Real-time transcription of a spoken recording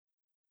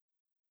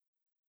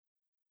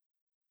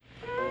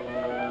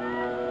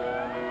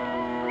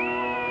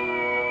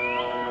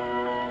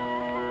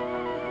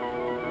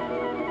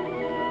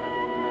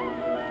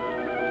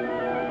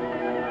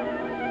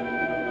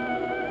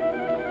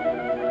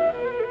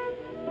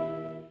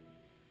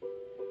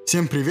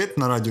Всем привет,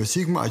 на радио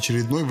Сигма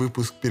очередной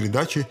выпуск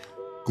передачи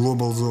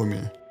Global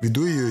Zomia.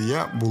 Веду ее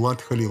я,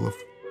 Булат Халилов.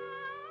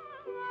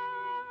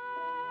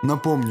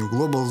 Напомню,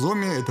 Global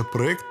Zomia – это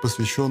проект,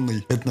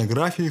 посвященный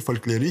этнографии,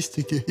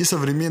 фольклористике и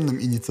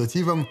современным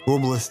инициативам в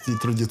области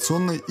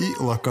традиционной и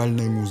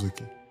локальной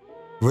музыки.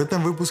 В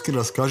этом выпуске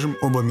расскажем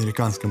об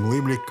американском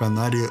лейбле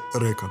Canary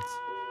Records.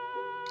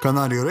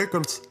 Canary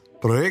Records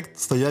 – проект,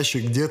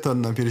 стоящий где-то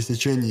на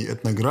пересечении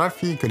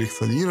этнографии,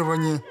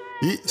 коллекционирования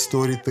и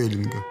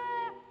сторителлинга.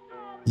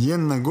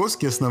 Йен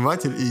Нагоски,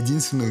 основатель и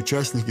единственный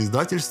участник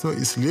издательства,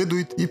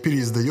 исследует и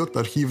переиздает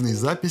архивные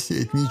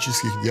записи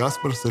этнических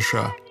диаспор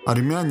США.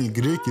 Армяне,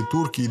 греки,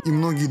 турки и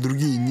многие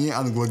другие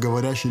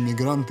неанглоговорящие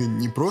мигранты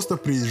не просто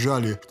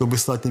приезжали, чтобы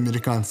стать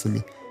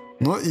американцами,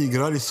 но и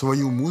играли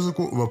свою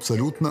музыку в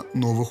абсолютно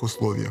новых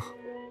условиях.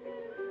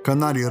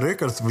 Canary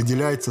Records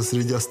выделяется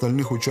среди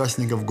остальных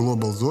участников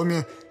Global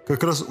Zomia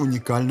как раз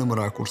уникальным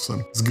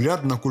ракурсом –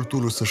 взгляд на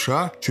культуру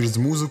США через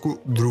музыку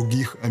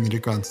других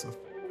американцев.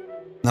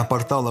 На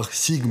порталах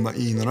Sigma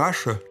и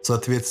InRussia,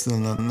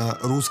 соответственно на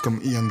русском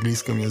и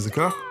английском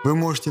языках, вы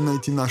можете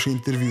найти наше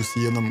интервью с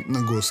Йеном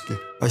Нагоски.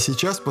 А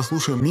сейчас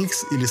послушаем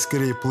микс или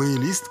скорее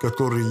плейлист,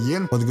 который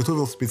Йен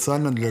подготовил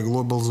специально для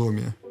Global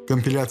Zomia.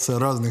 Компиляция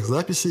разных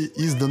записей,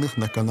 изданных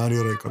на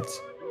Canary Records.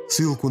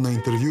 Ссылку на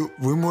интервью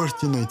вы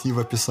можете найти в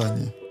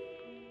описании.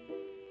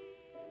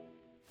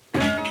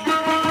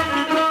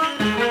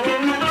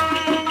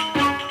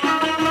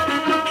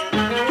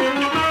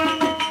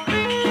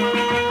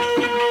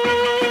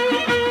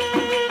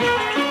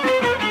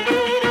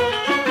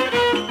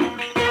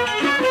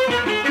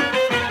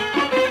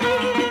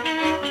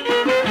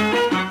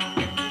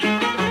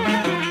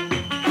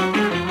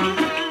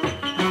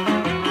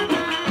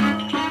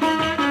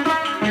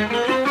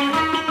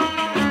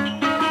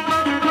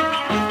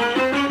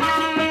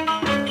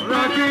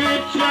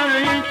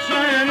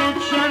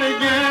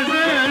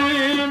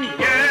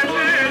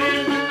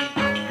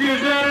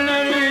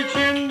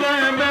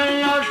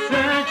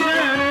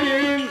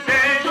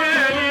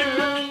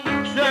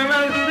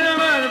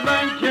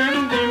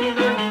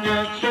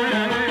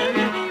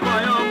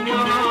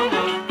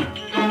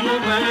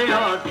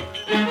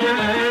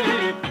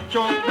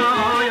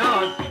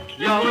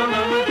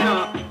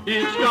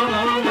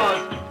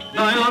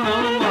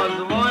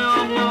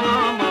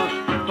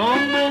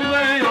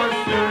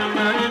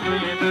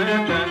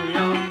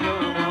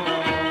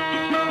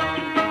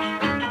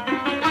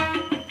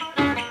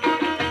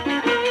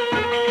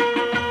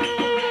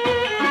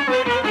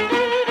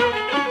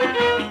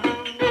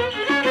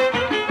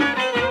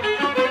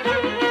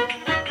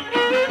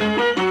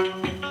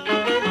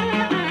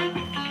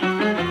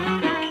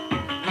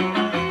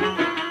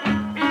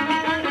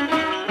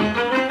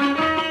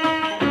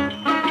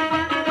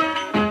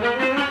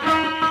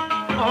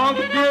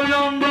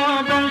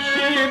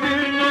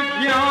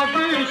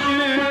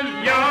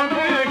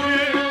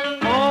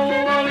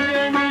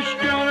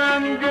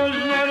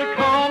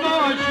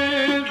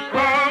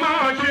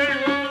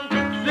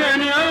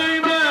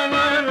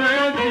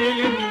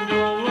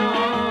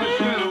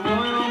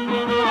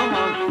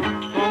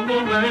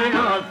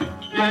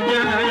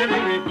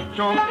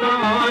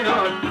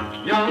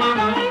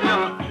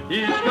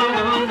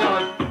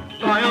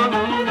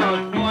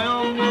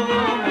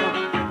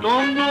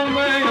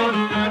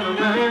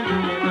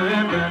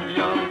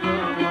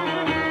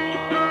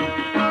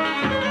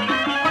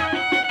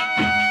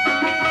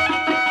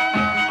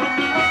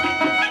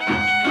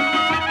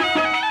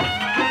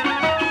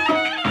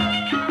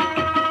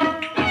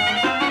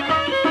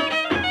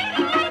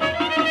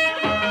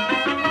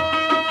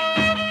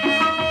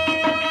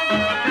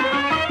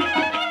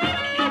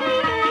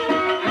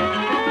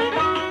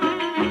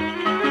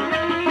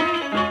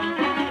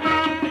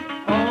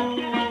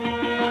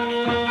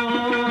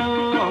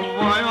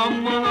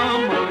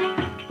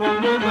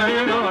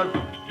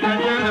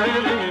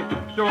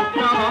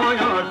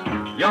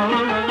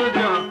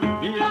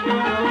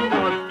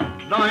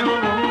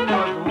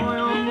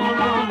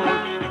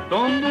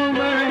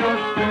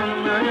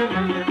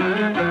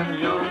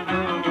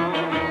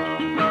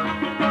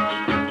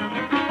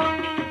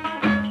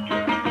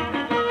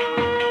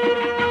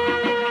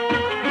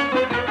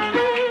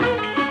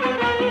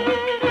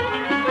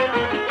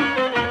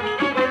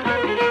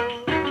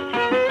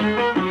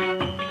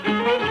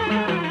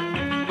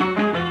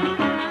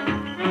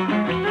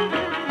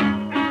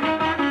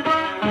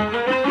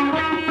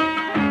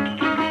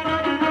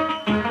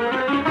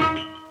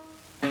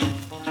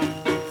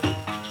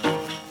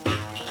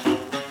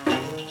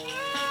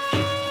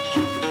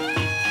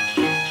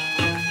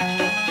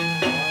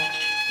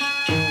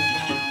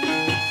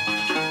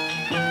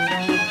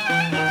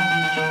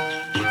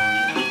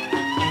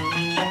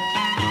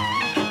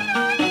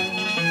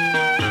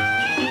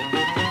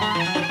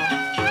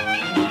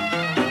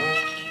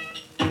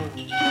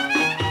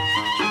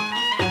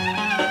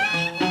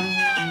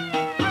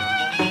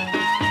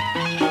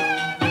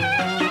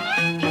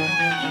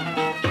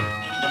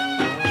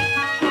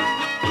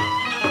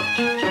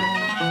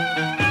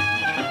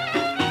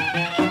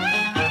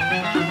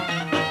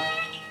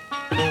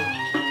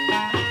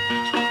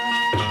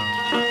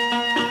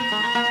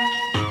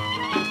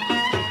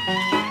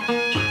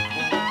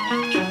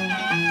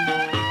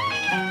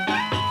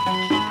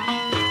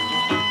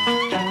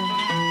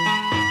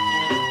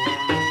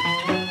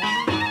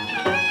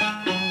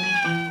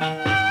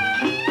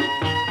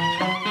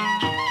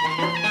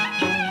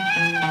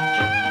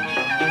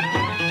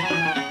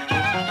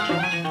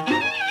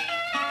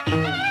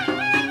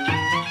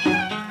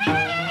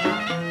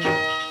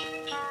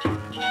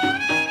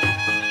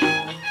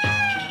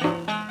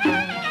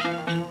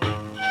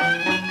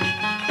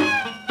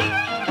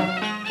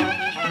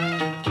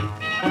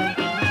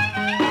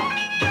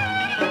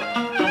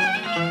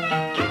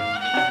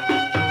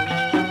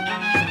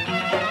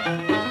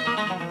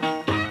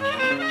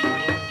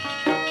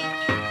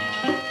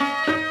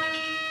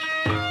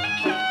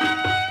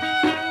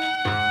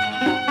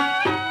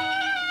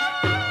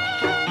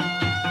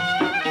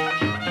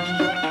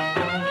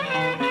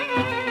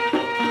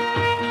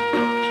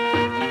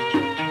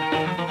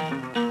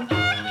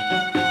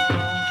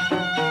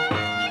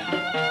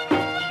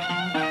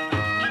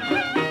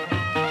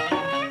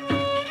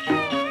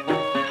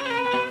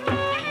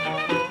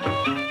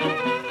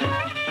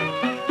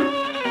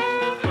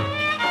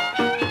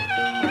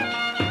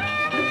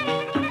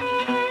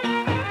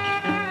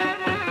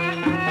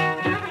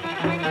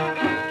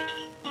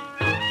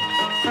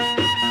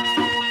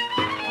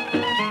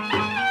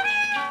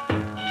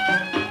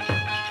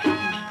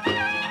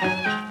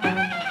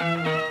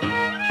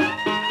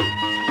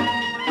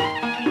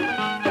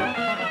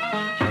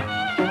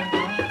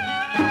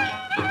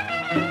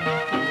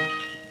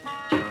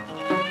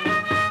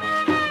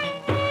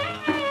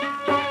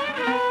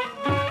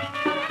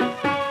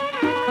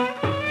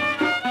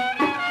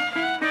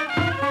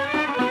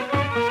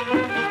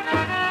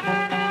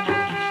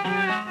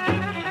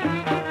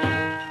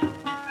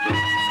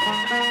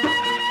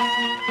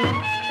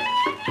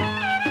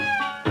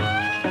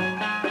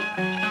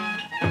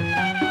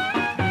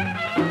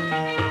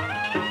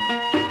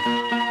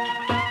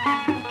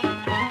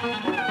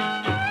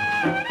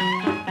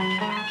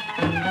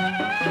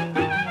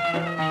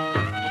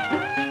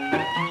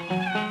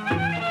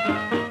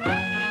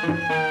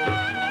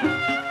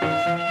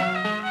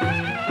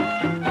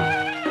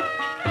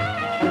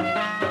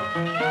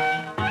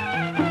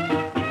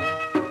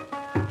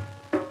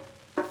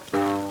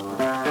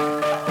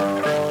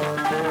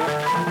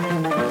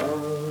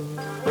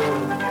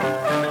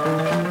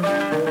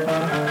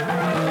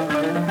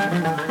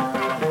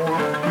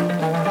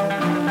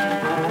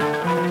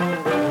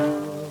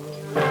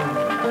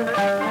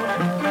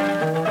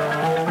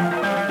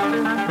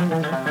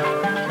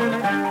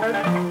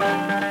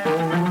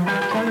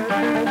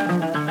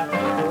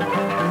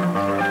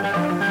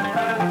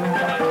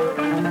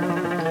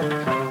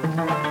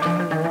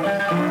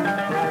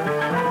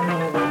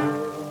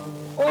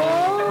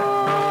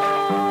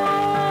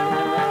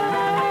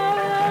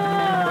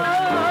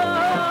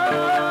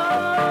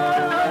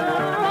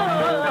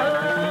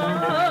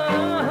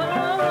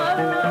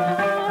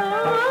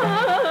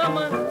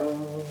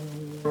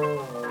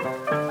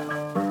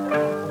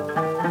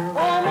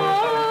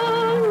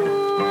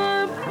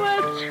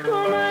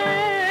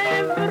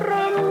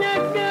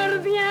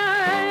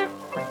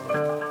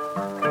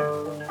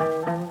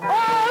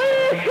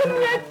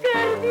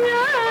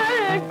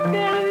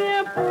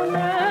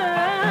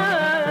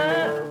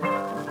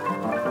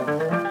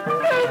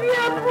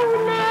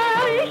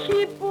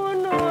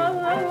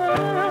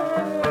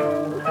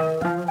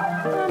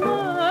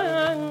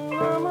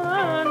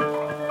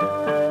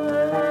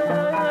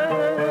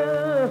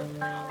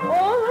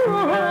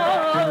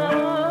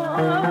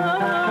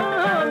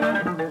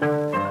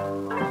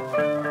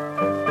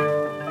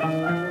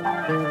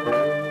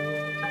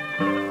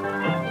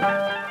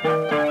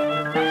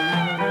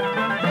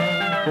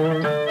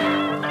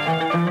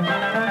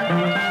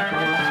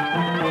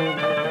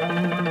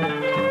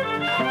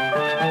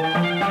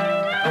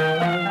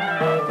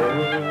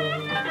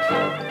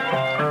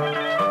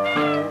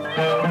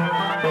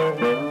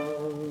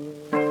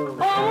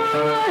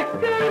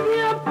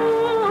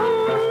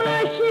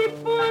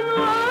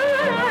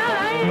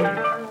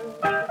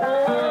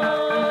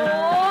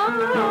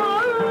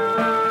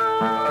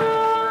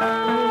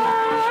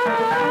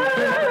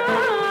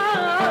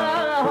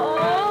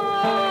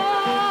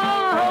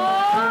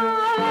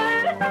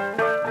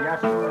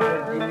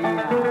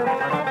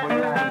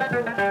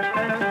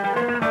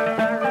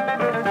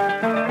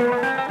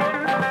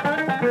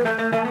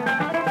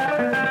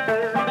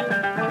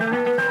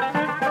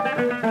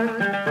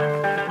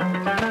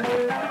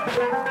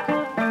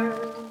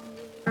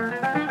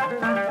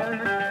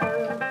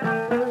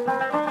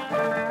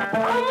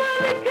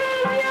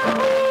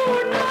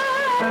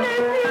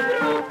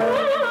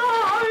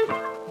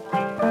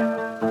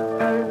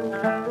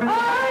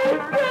 Ai,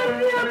 că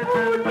mi-a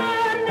bună,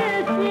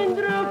 ne-și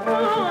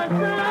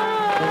îndrăpoată.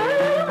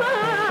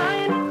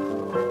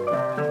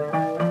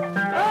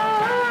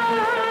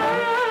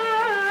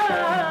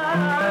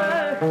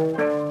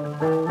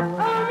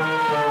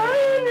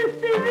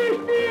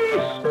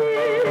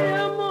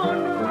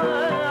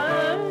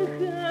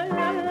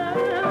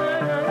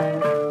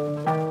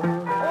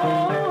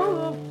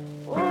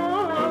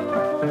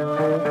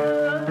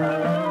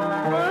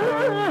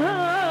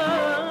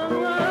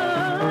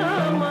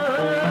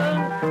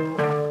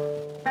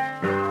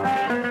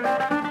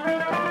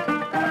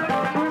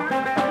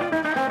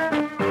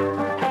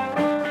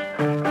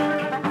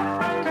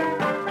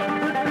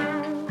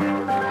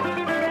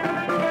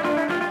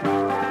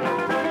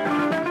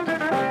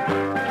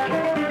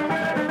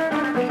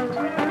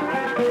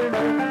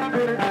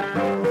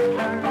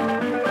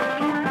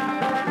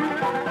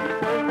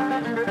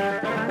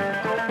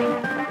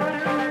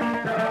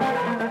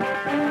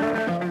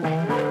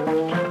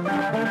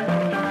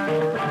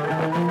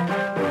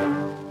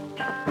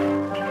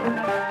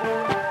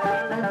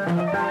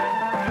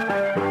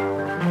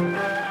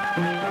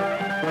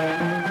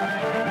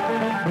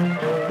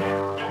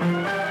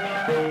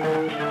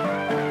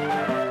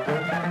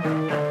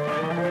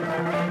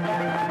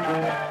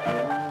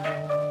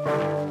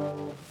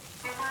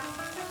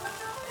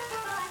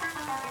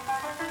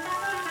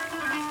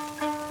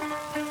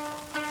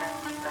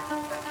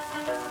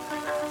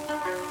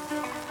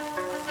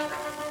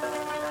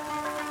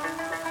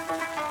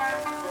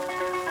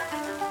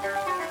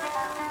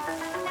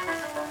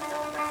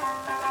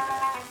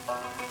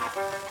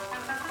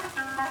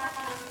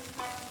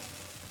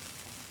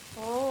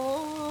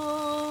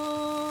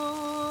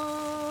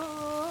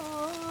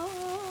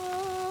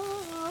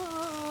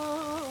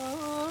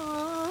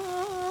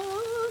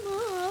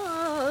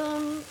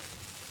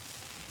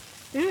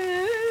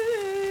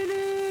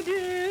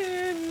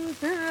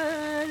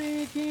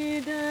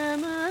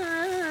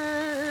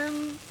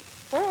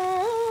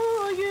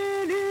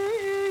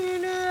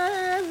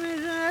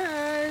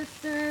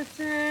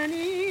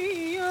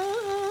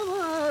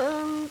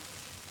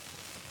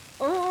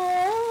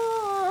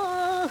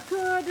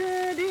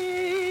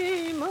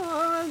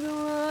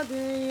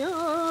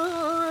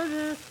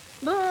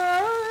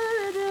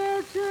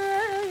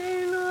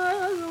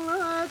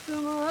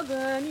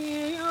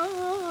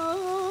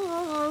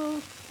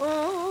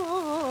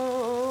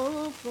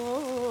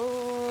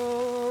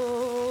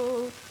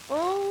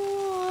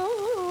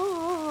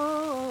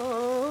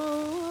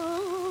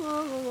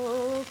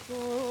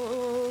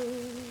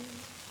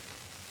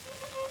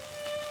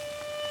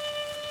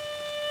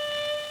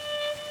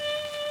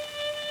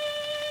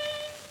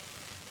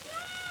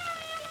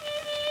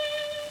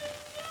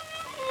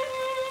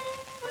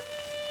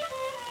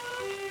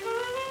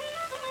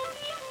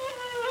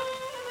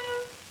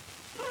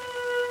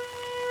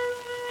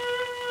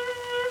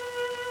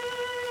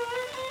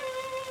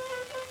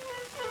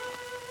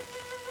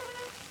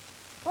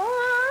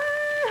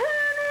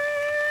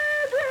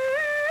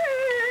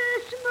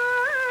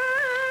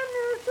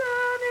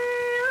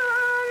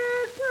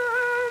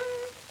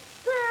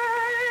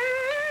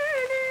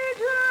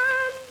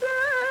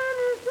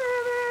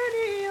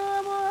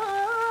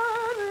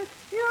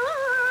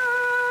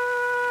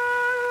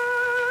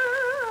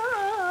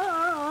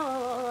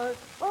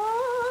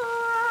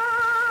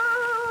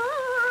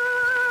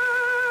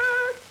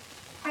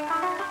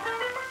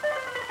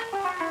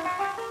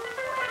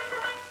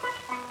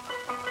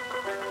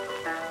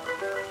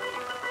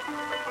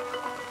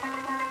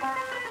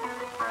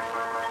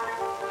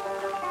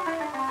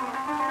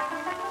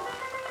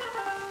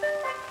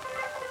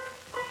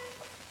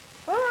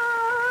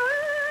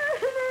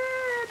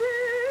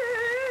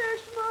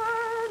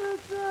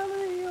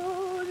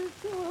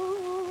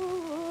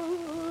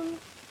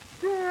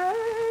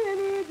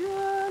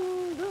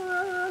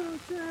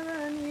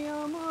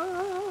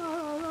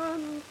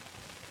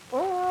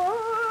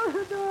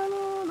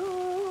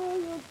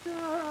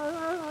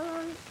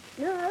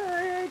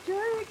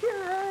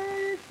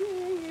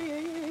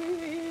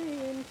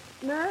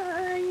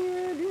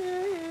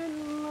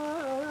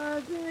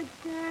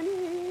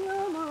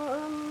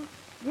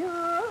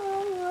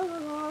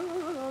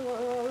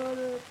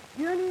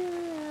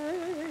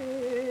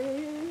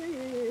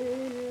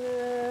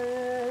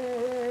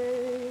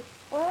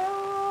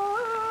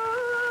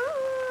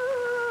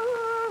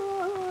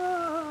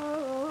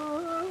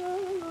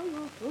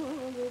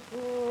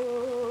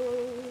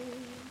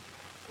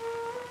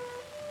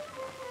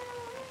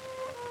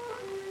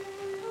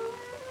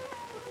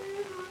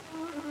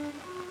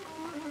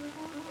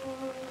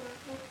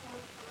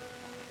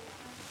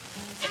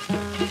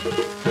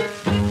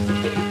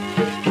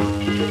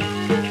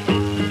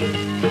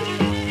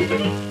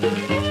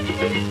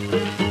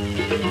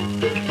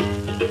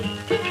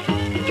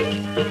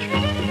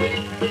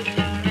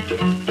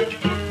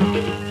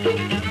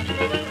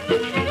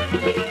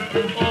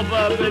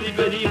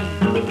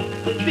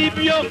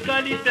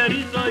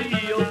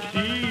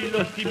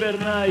 την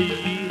περνάει.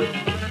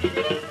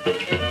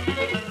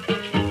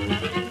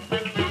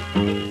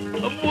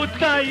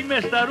 Βουτάει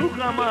μες στα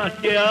ρούχα μας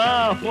και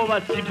άφοβα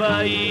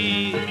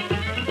τσιμπάει.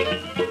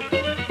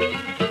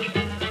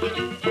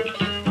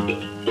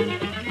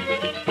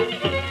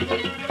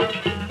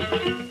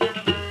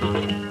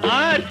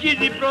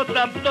 Αρχίζει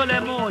πρώτα απ' το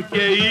λαιμό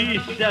και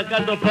ίσα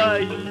κάτω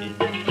πάει.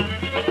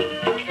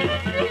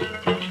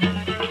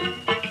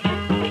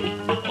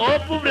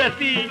 Όπου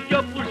βρεθεί κι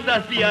όπου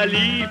σταθεί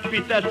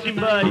αλήφη τα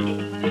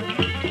τσιμπάει.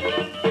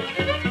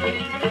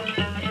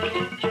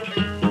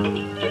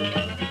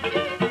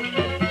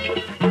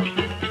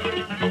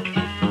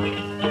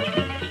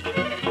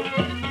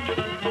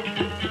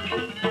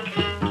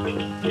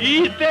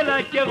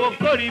 Ήθελα κι εγώ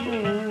κόρη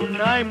μου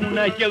να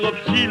ήμουνα κι εγώ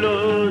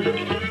ψήλος,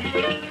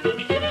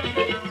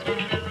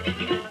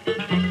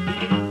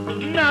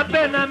 να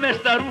μπαίνα μες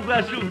στα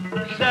ρούχα σου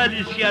σαν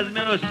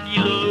λυσιασμένος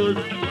σκύλος.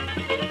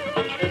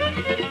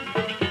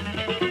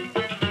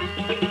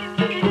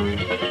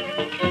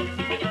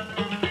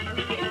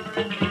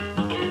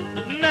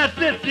 Να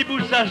σε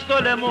τσιμπούσα στο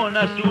λαιμό,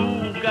 να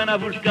σου κάνα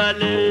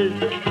βουσκάλες,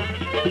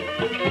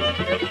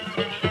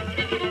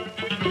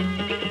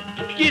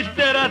 κι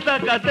ύστερα θα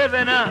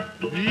κατέβαινα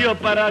 2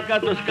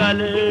 παρακάτω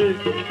σκάλες.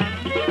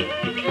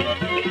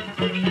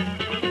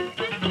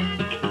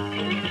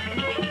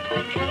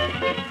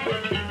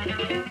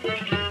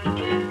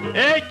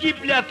 Εκεί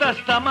πια θα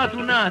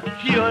σταμάτουνα,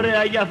 τι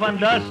ωραία για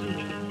φαντάσου,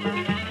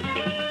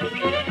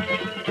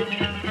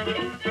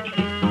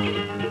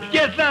 και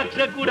θα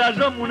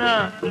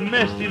ξεκουραζόμουνα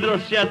μες στη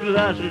δροσιά του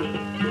δάσου.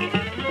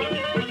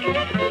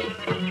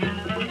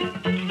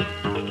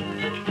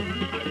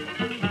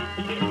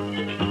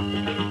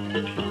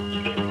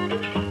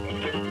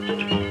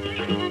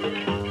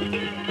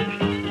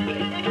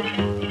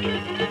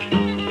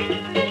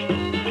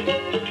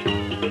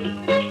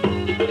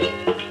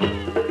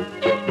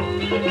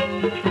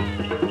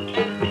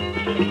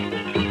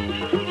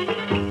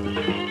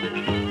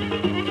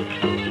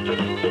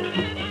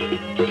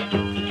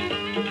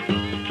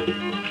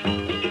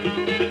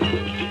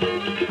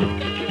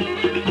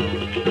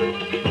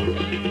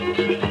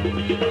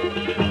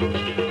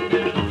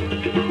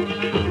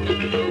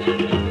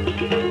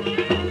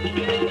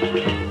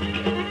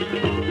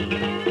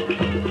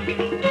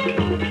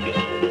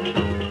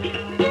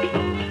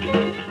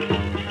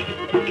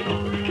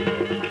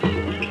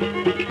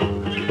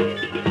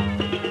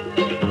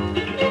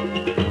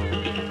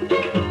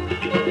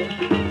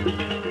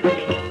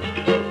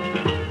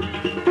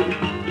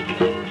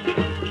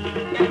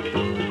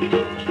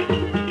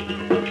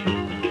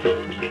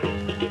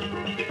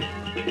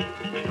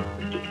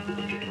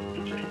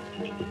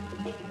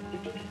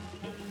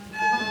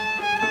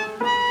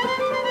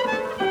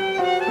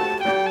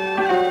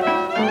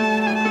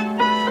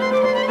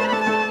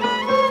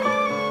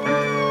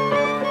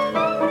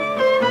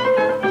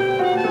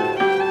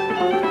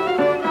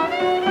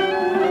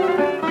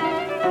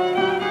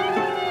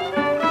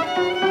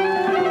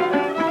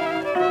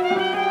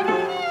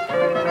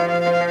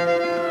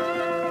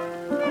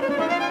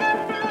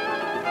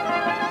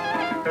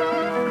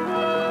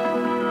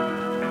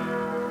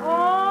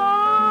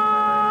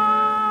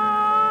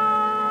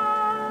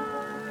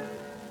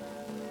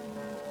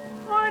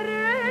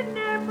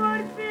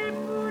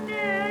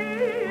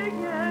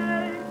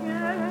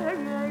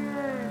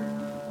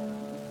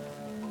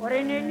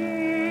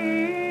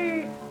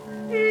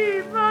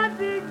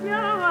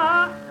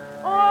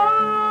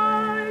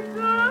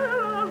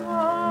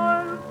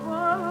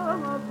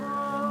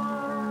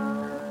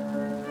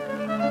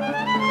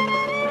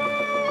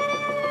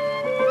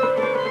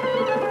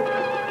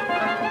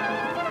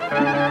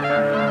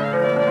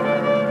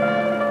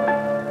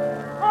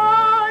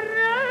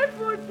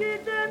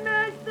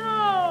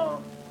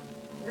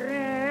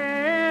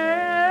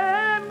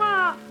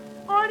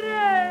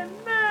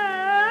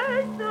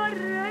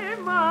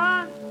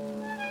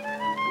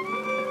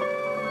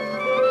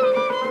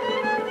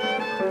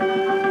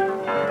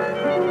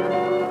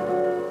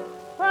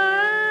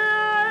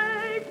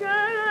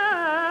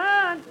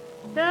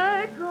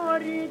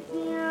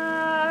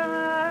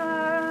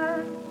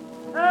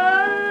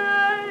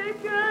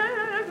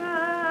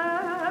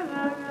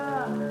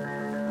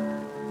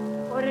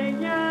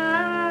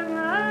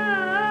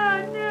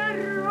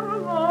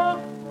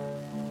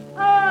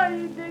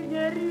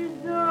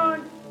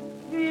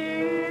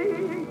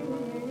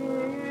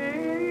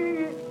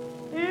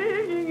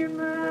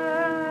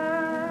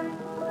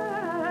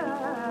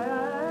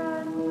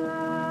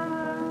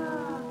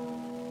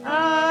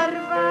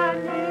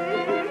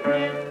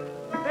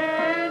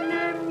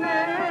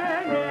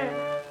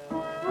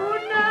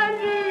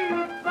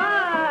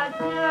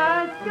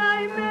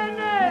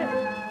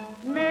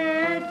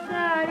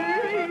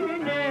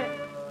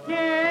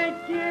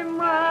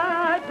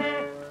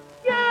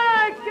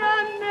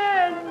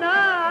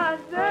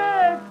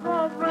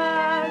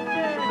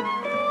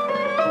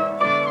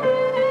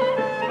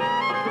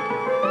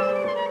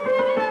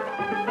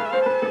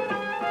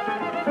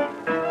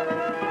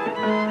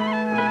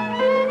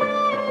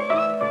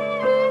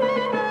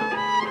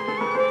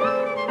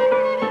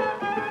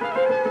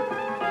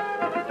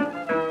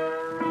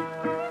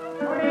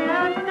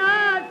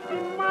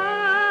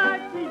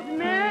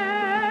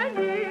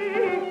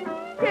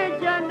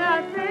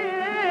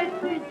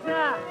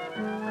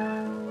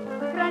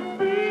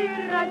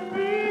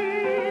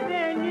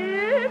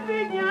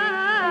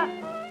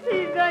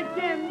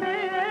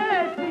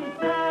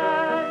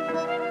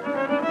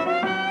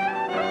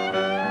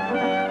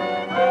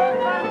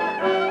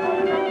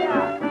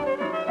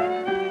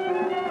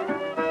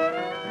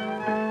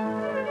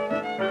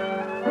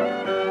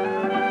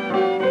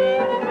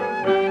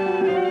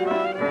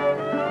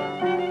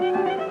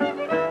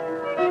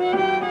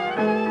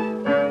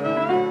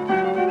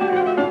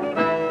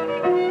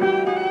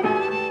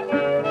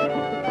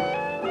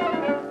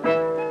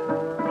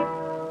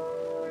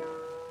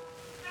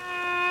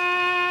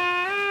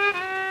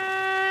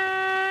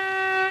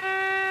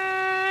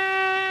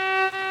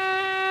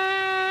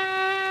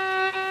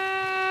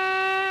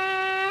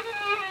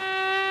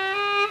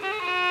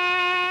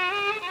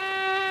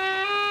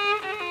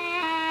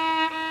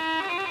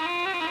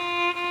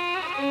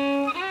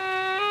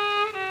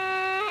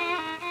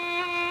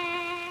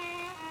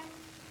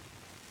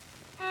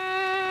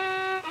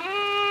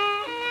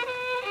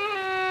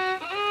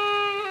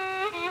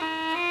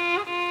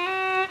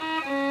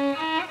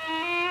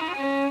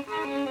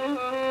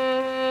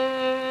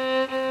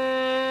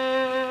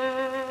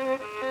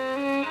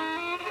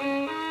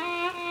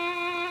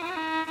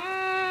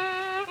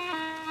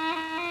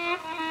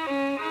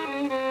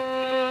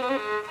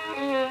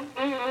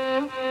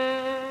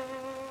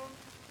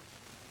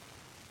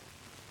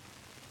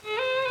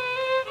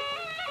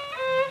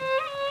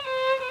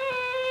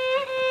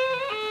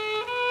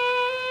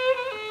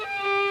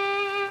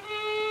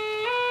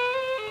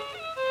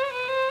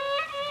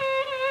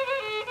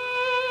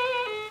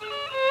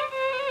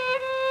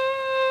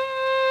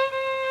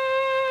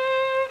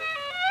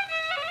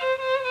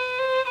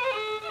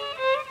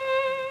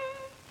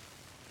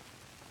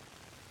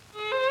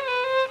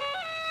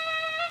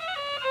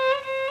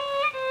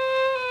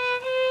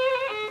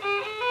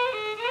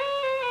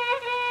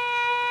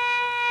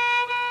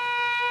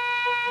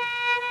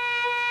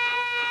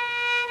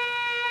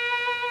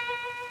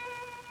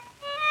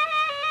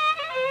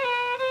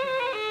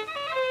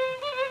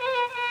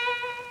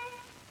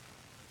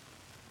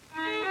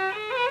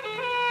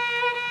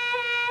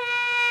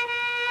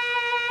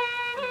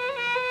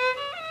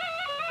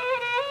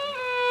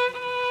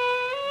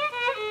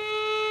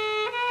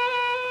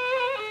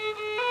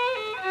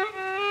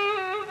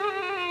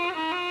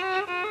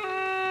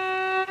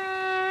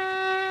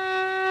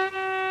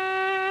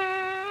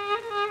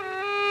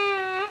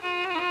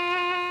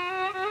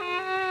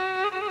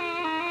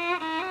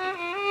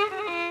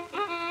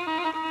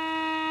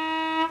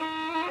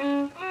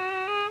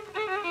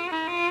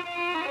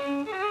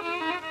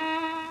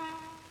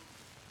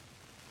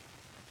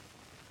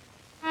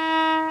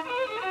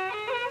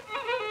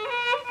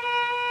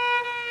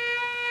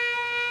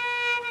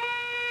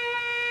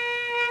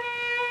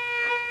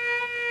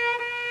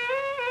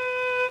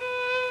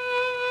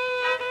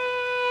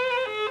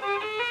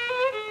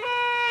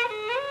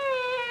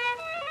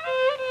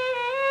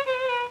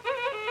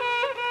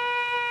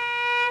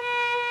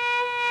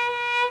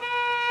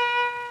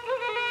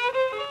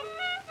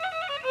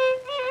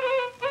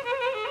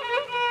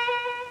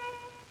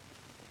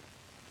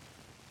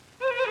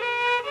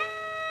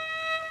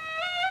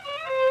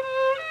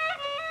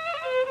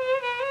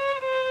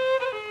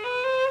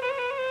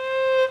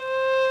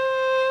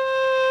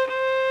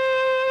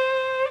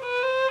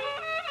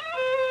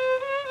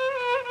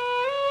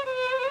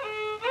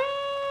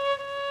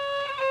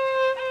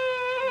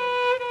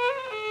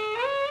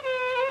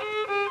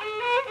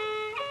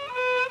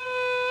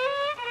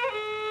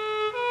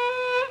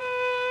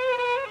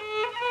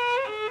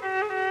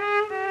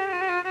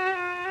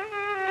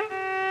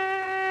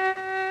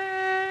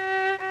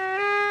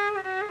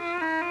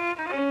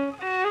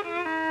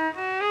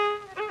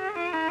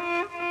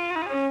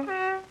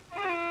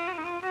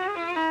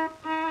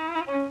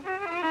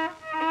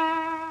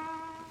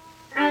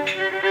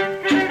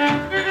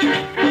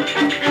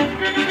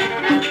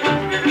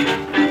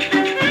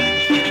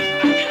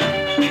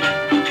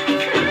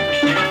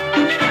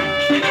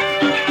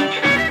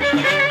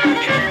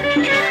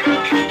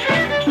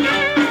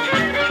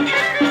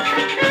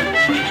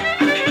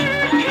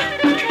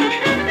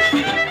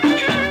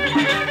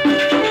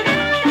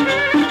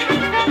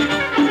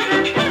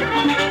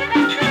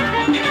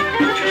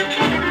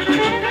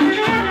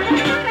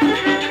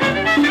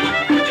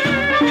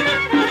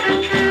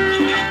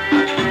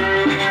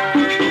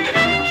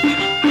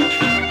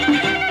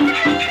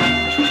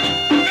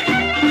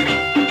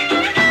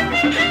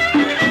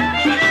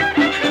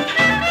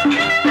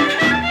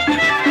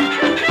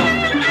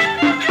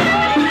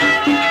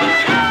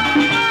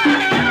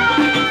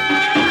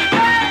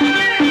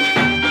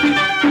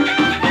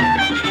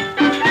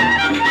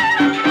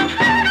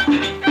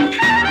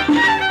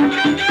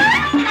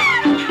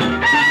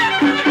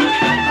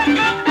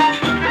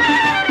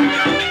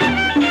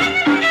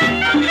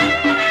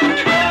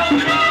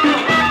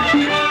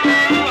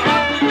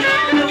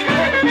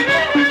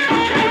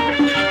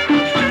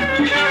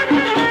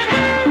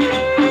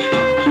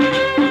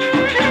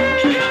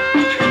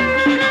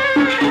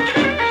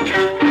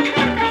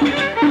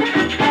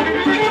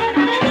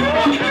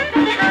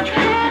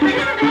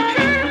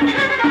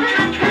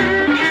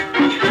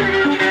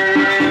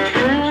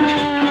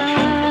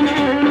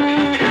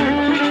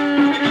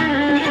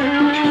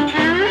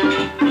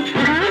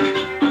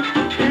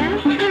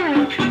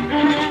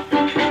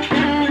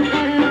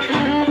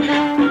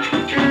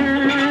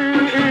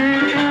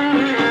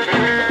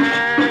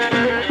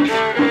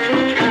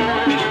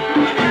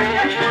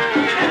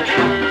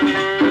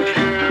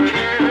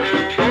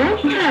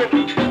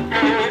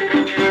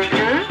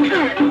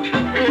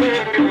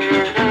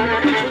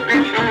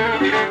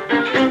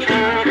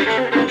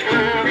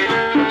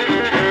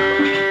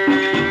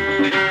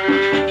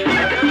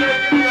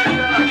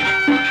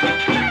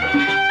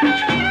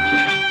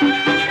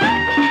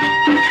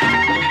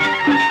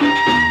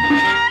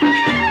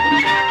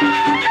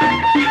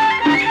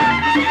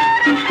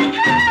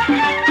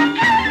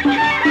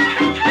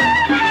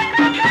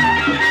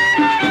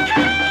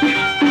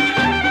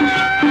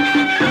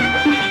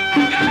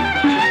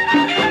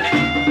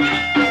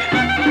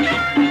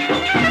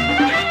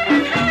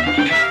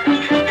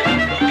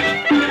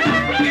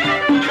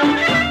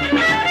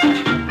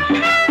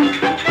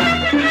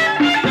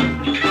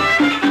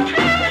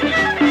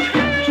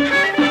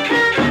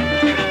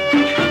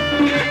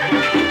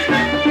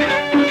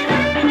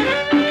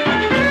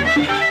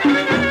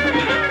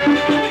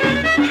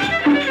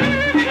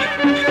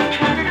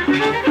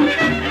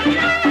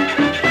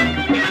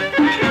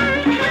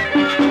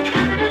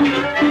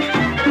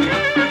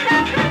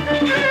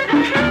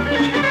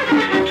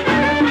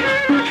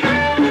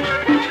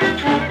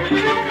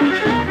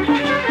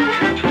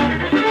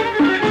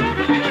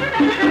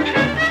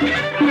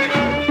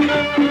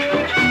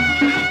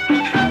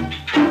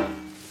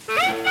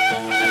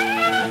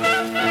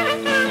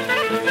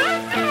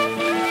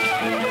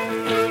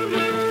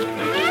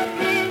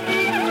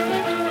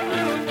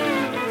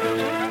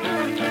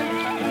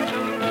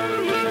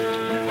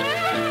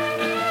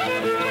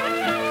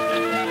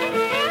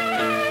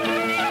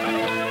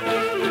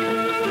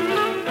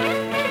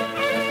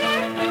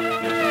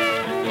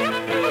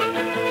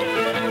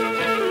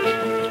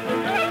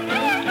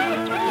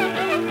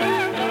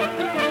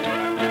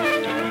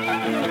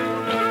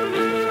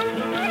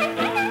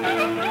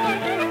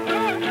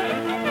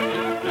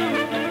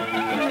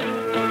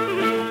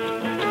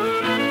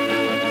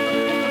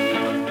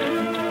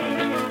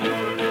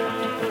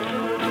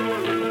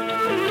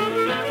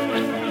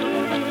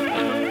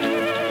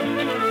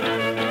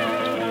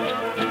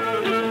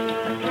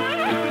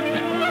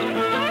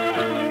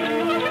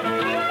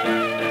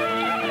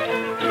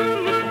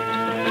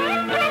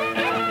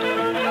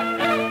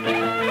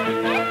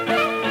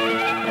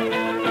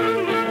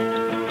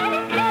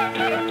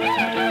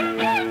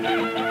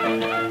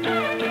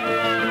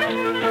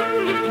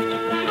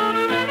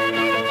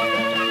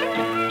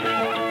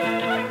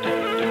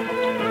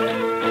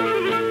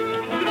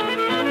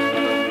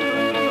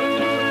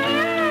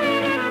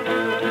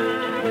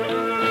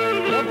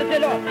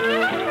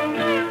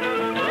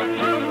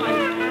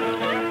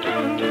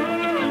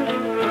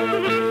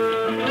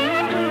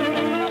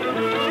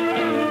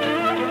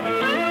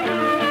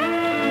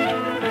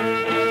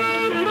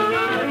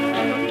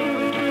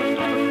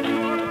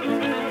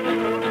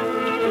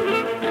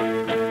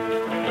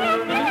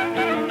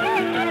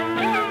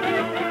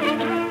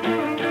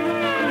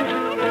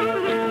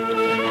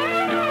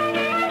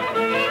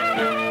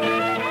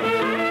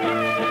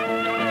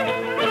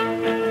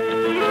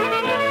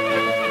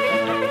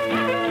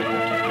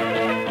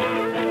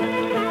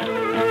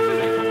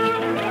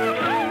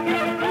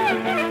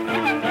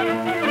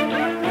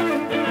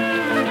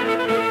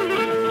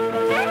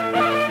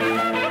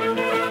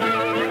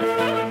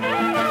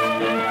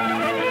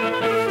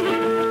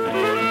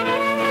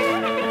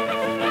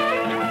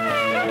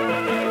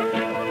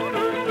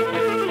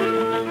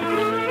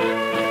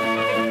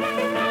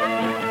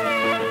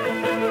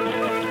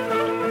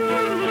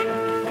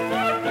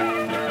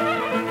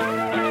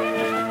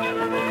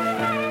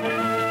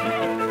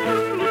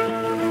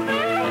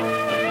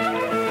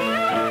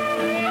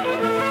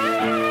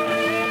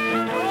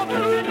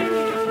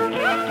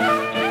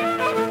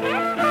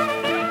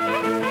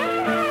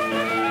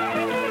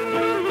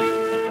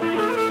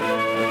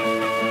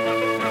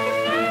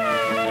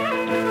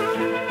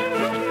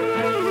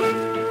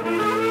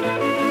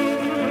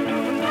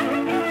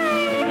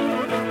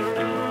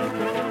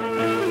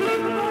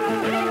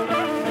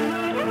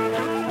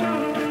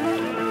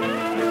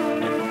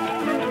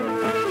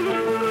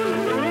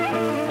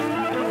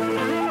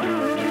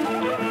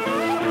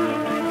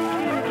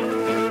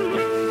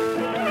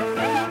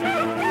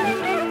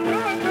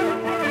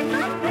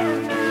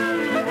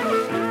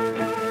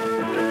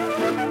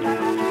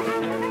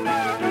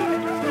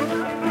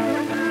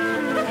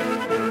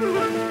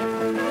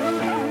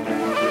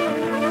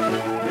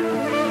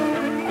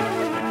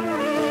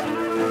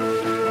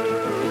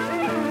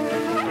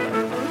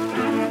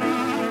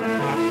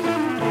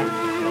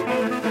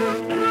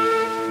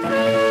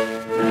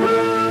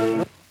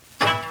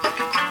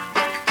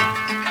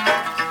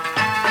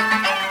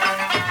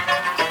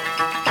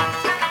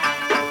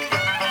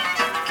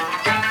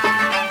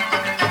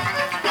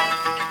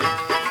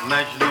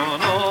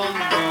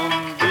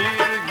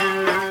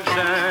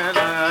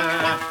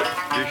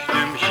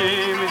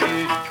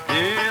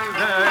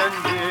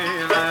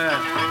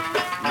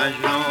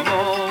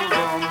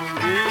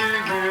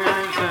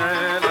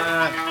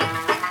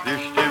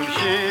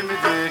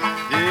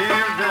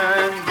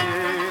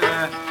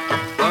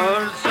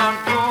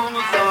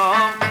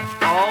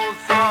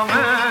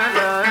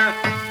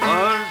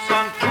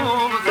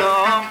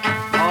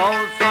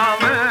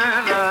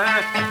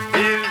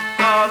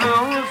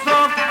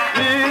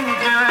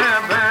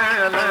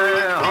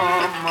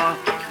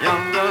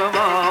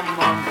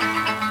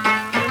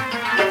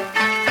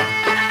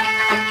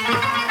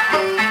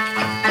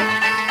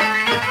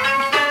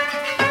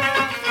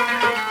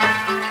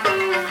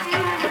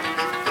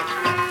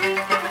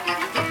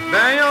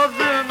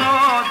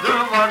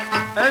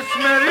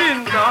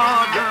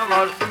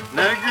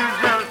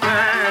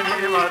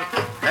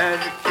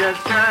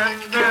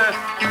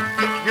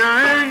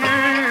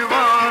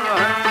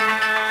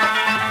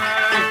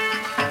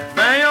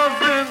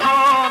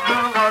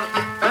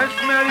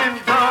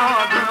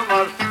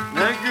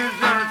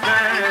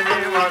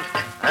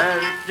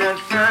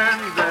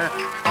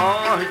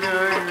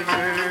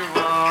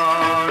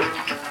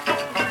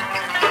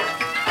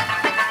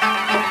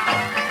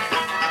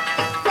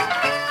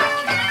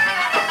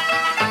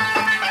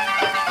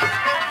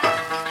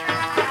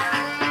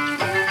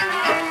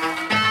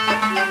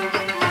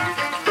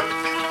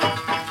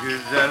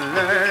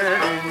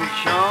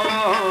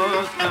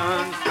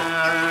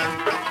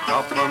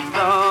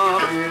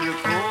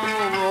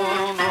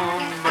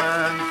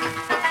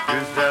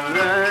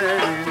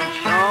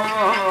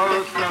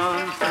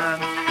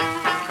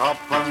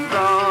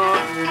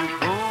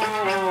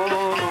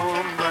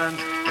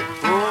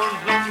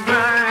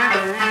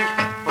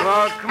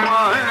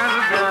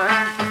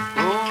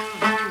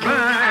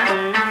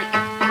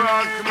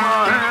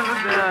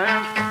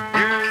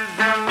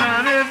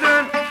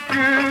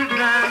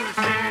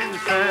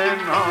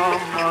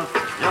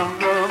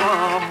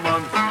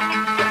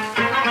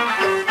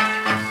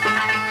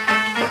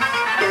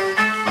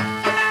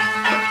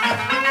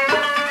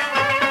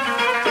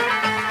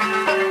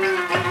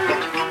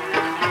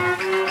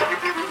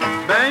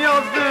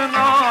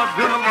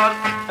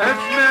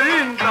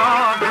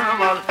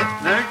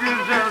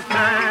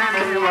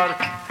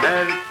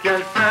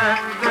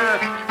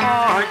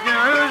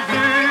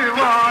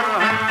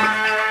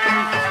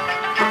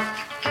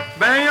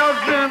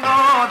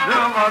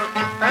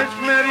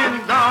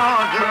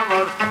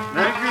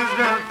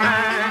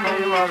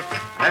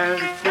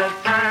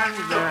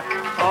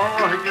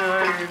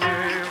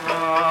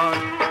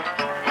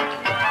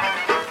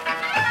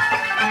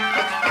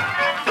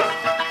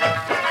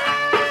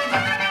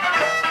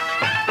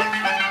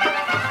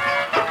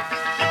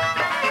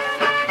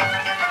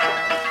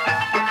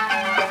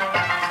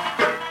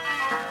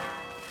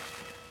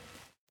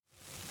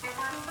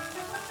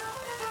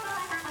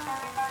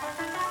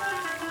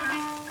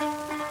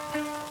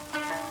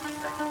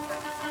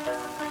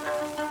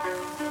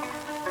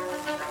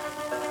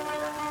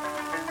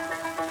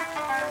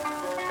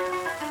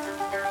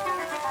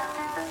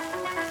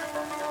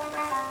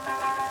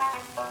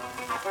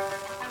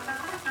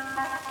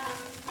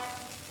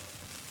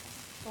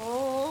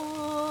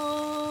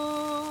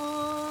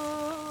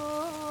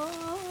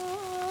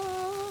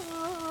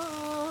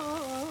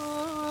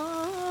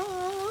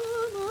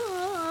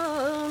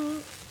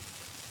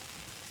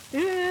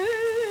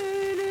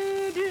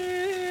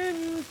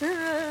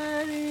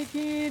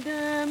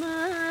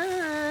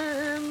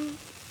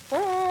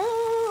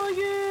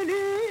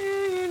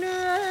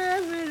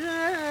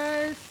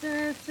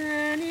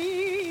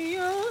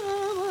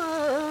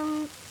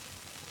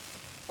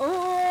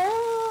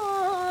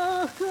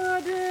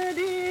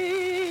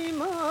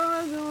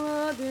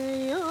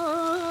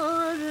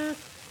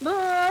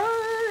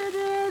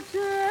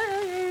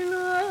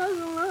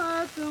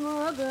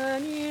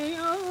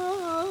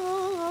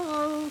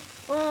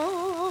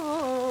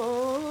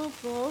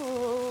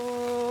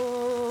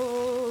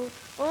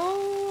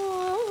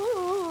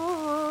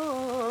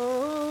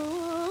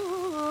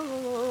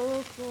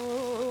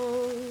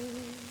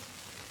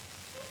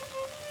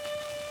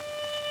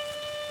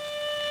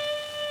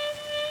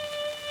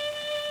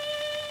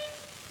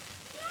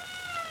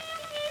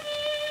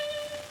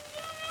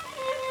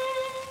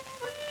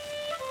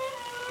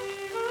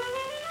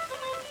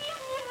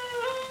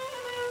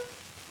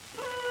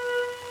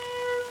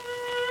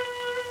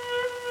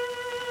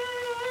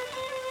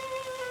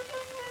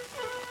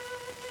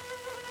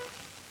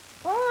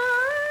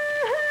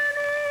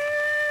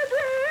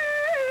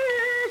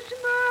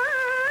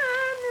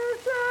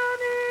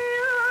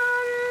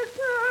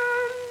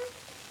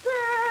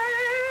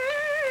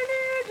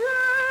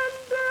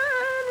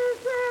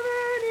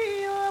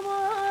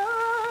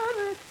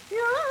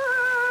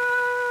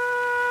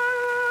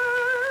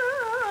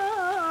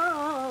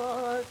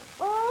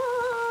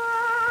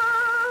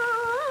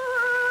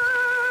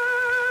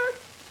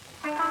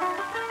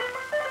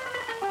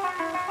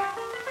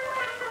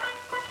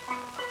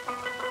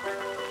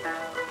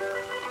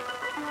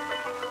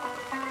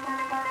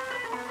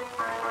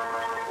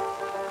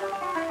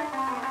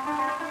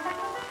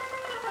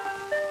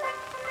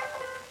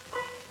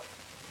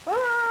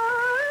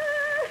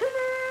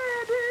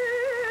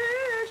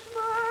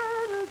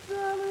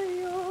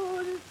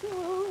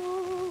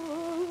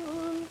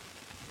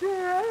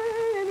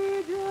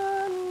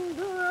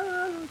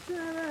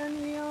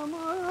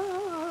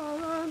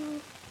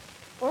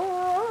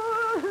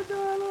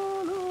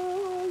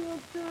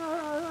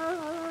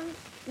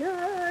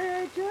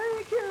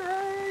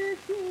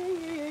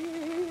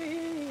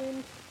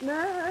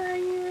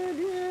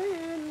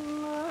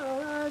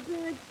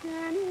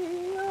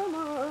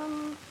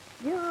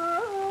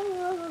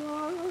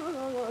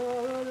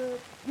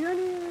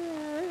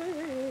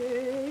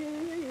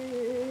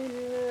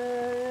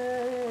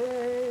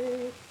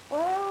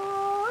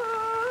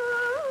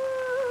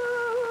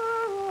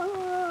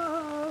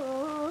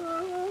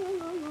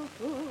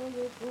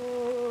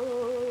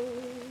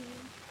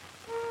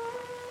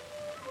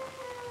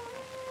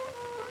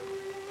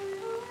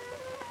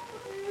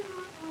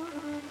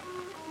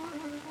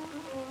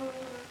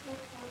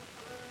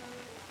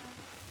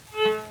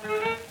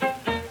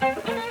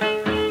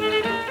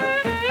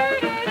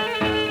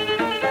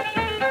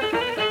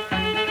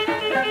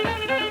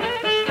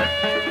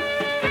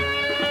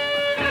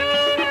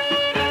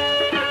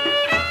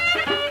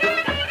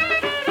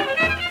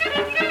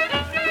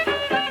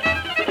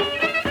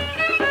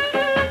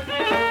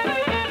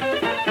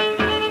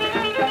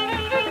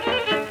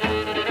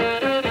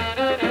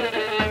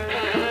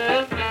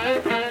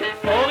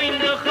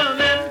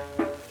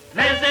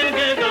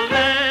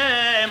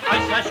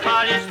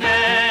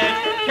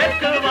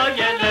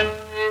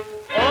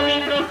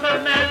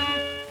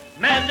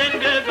 Մեզ են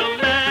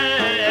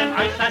գգլեն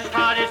այս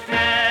աշխարհից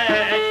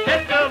մեջ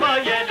դեպ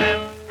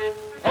կվայելեմ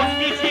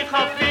Ոսկի չի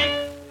խաբվի,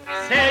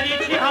 սերի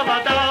չի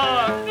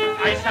հավատար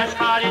Այս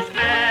աշխարհից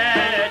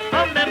մեջ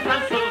ամեն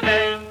բան սուտ է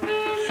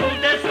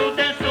Սուտ է,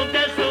 սուտ է, սուտ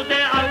է, սուտ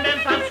է,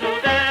 ամեն բան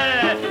սուտ է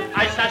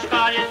Այս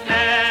աշխարհից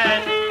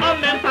մեջ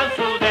ամեն բան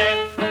սուտ է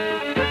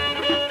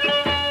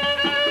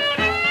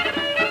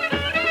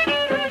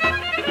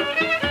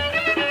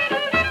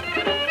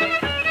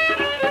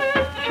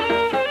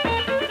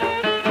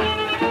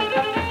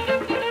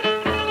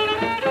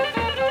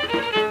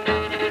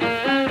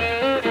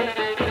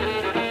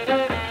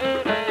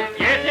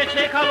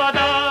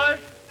Հավատար,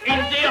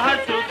 ինձի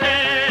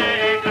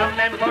հարցուցեք,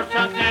 ամեն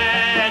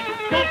փորձակներ,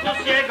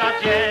 կուլկուս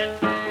եկած են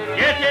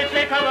Եթե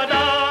չեք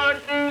հավատար,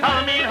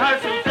 համին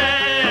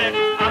հարցուցեք,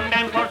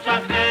 ամեն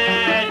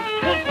փորձակներ,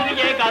 կուլկում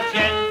եկած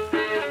են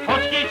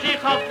Հոսկի չի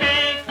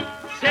խաբվիկ,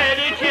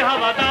 սերի չի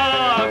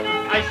հավատար,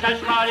 այս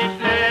աշխարհից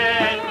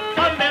մեր,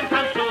 ամեն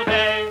բան սուտ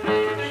է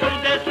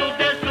Սուտ է,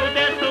 սուտ է,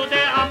 սուտ է, սուտ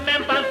է,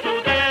 ամեն բան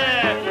սուտ է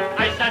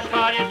Այս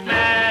աշխարհից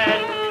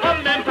մեր,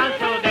 ամեն բան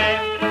սուտ է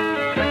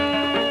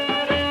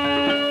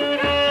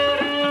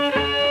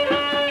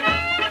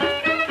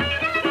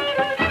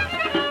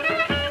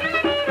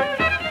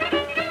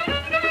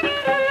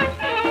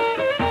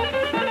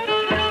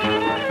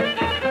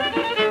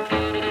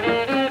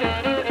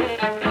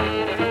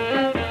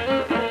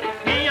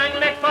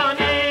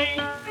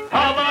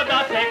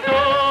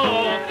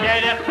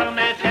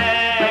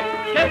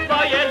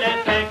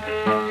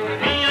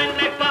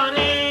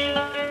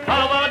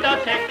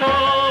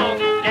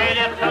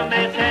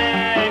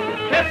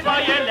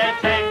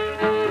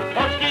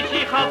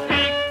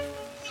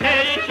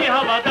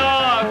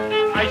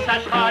Այս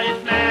աշխարհից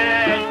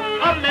մեր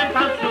ամեն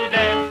բան սուտ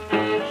է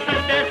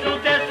Սուտ է,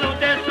 սուտ է,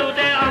 սուտ է, սուտ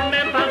է,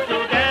 ամեն բան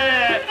սուտ է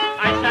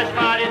Այս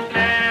աշխարհից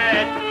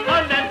մեր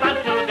ամեն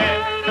բան սուտ է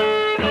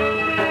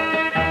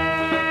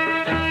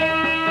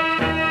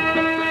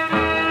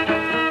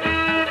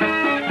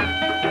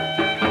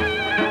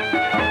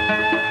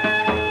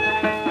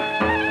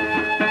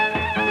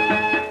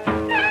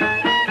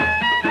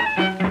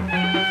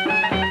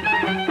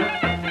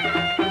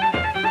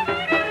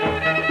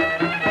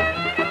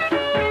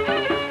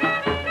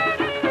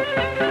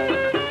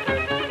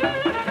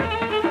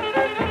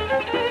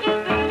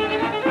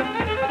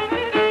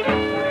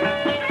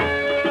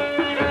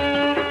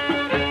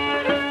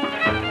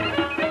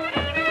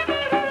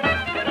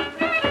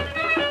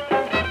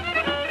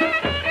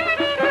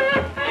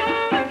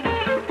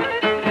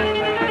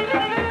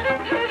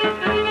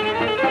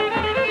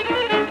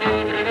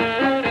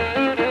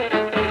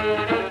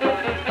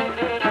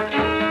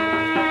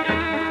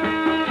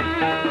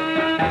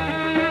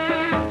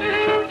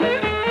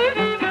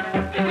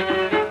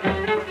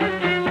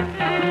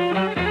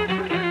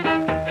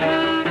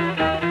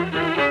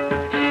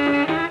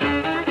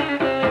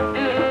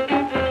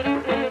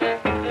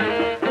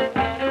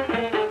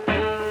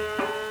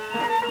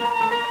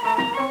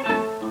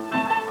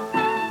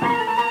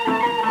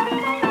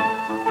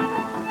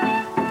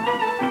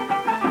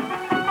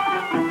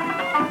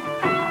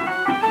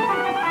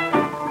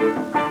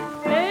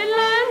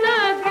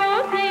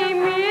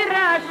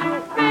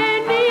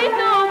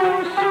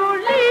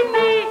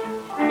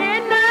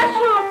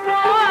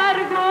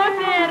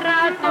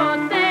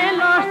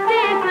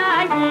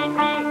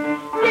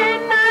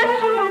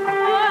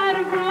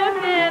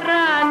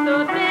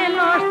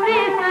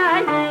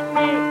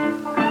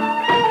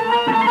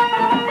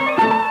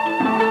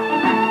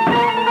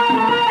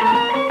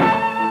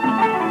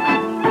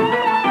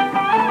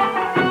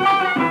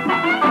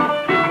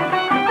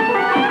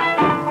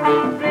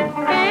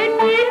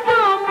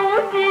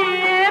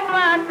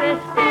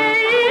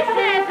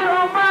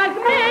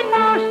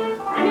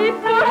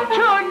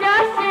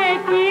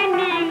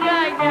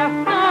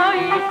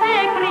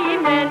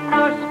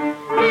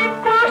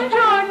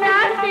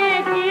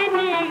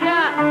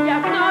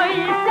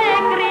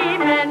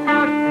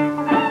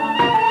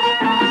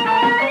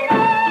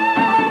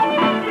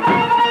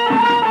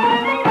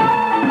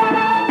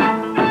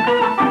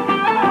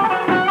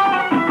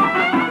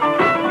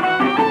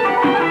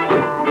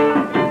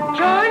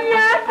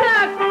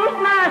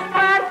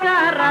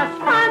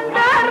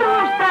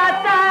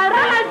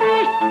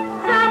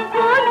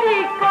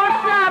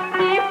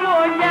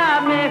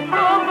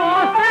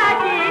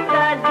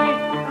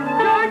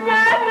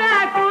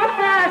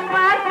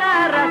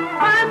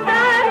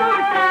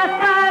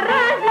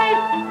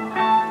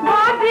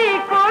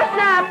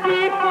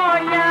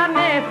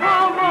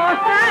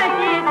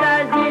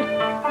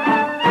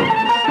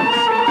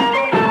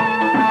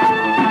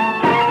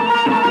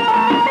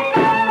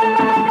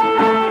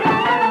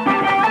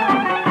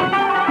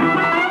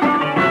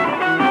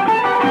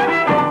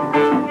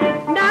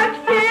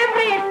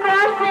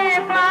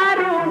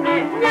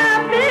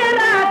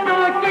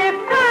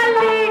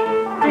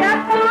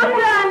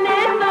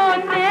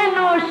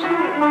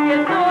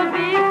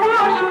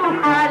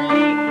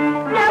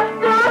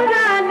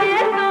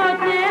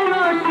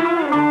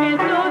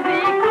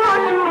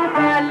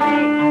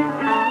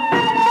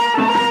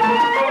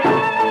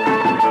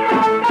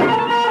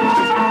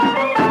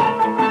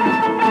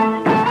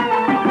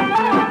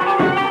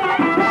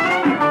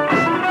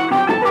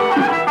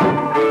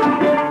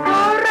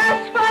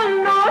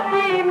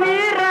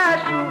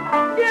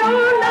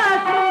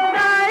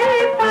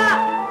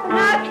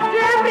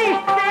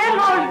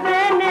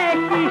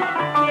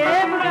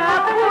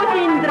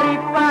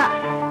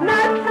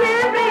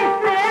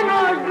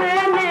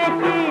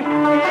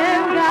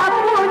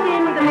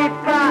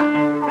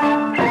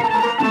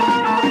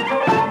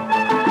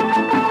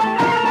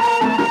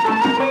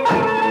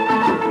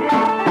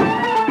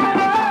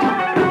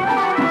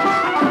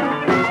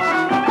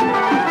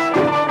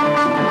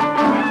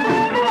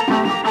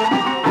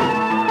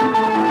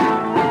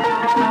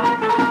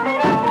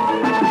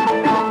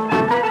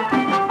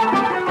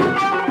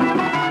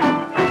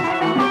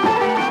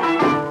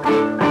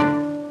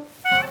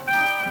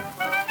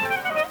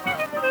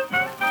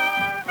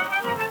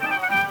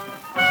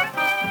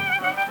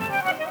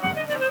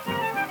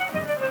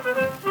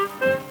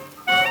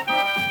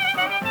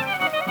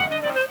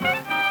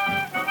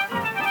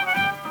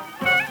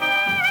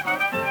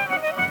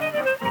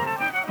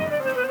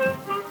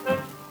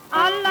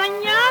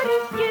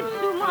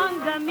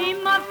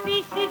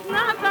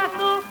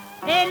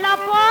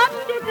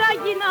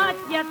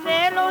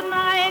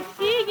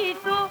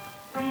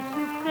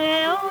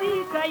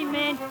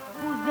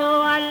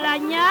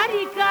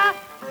αλανιάρικα,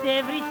 σε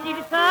βρεις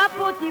ήρθα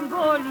από την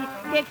πόλη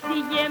και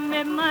εξηγέ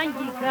με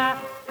μαγικά.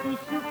 Τι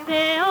σου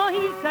φταίω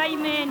η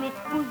καημένη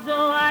που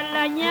ζω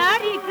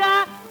αλανιάρικα,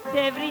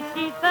 σε βρεις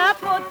ήρθα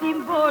από την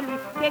πόλη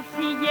και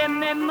εξηγέ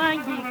με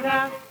μαγικά.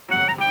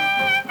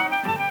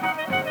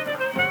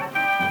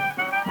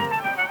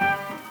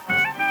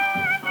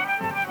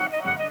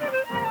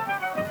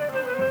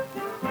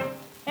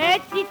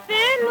 Έτσι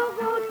θέλω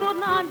εγώ τον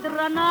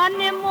άντρα να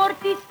είναι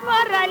μόρτης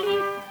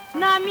παραλής,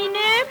 να μην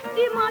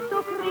έκτιμα το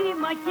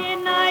χρήμα και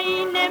να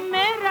είναι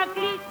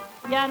μερακλής,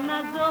 για να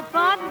ζω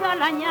πάντα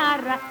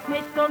λανιάρα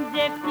μες στον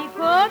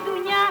ψευτικό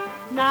δουνιά,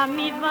 να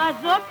μην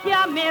βάζω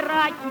πια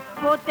μεράκι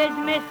ποτέ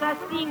μέσα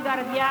στην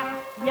καρδιά,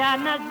 για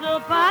να ζω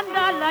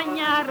πάντα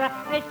λανιάρα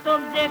μες στον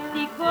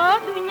ψευτικό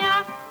δουνιά,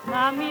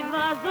 να μην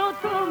βάζω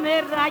το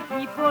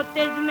μεράκι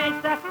ποτέ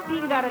μέσα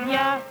στην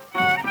καρδιά.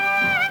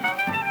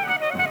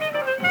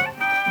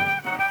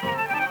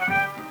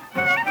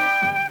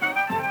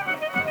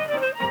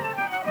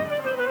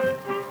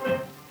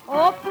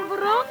 Όπου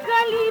βρω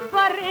καλή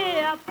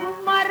παρέα που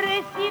μ'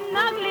 αρέσει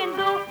να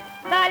γλεντώ,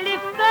 τα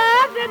λεφτά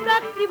δεν τα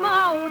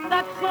χτιμάω, τα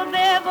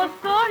ξοδεύω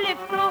στο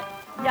λεπτό,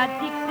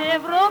 γιατί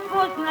ξέρω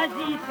πως να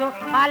ζήσω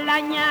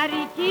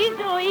αλανιάρικη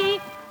ζωή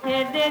και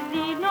δεν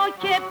δίνω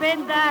και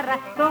πεντάρα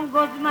τον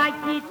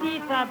κοσμάκι τι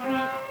θα πει,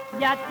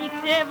 γιατί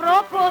ξέρω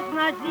πως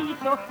να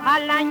ζήσω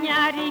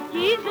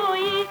αλανιάρικη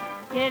ζωή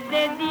και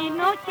δεν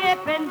δίνω και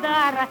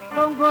πεντάρα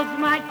τον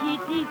κοσμάκι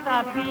τι θα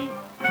πει.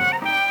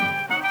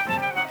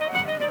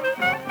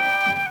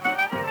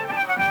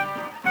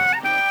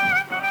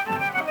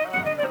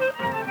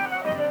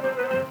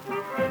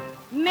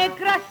 Με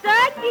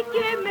κρασάκι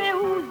και με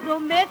ούζο,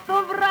 με το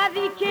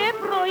βράδυ και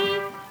πρωί,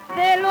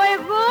 θέλω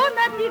εγώ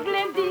να την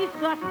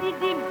γλεντήσω αυτή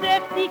την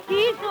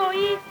ψευτική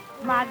ζωή.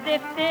 Μα δε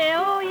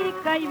φταίω η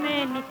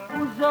καημένη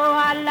που ζω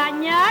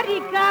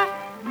αλανιάρικα,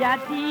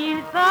 γιατί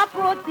ήρθα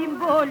από την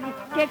πόλη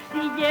και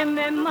εξηγέ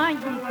με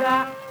μαγικά.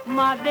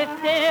 Μα δε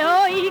φταίω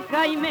η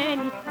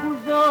καημένη που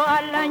ζω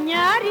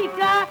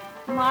αλανιάρικα,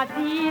 μα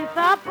τι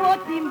ήρθα από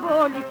την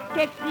πόλη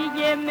και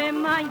εξηγέ με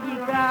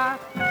μαγικά.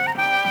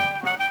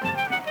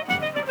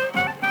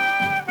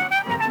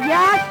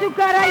 Γεια σου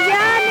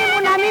Καραγιάννη μου,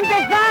 να μην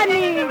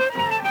πεθάνεις.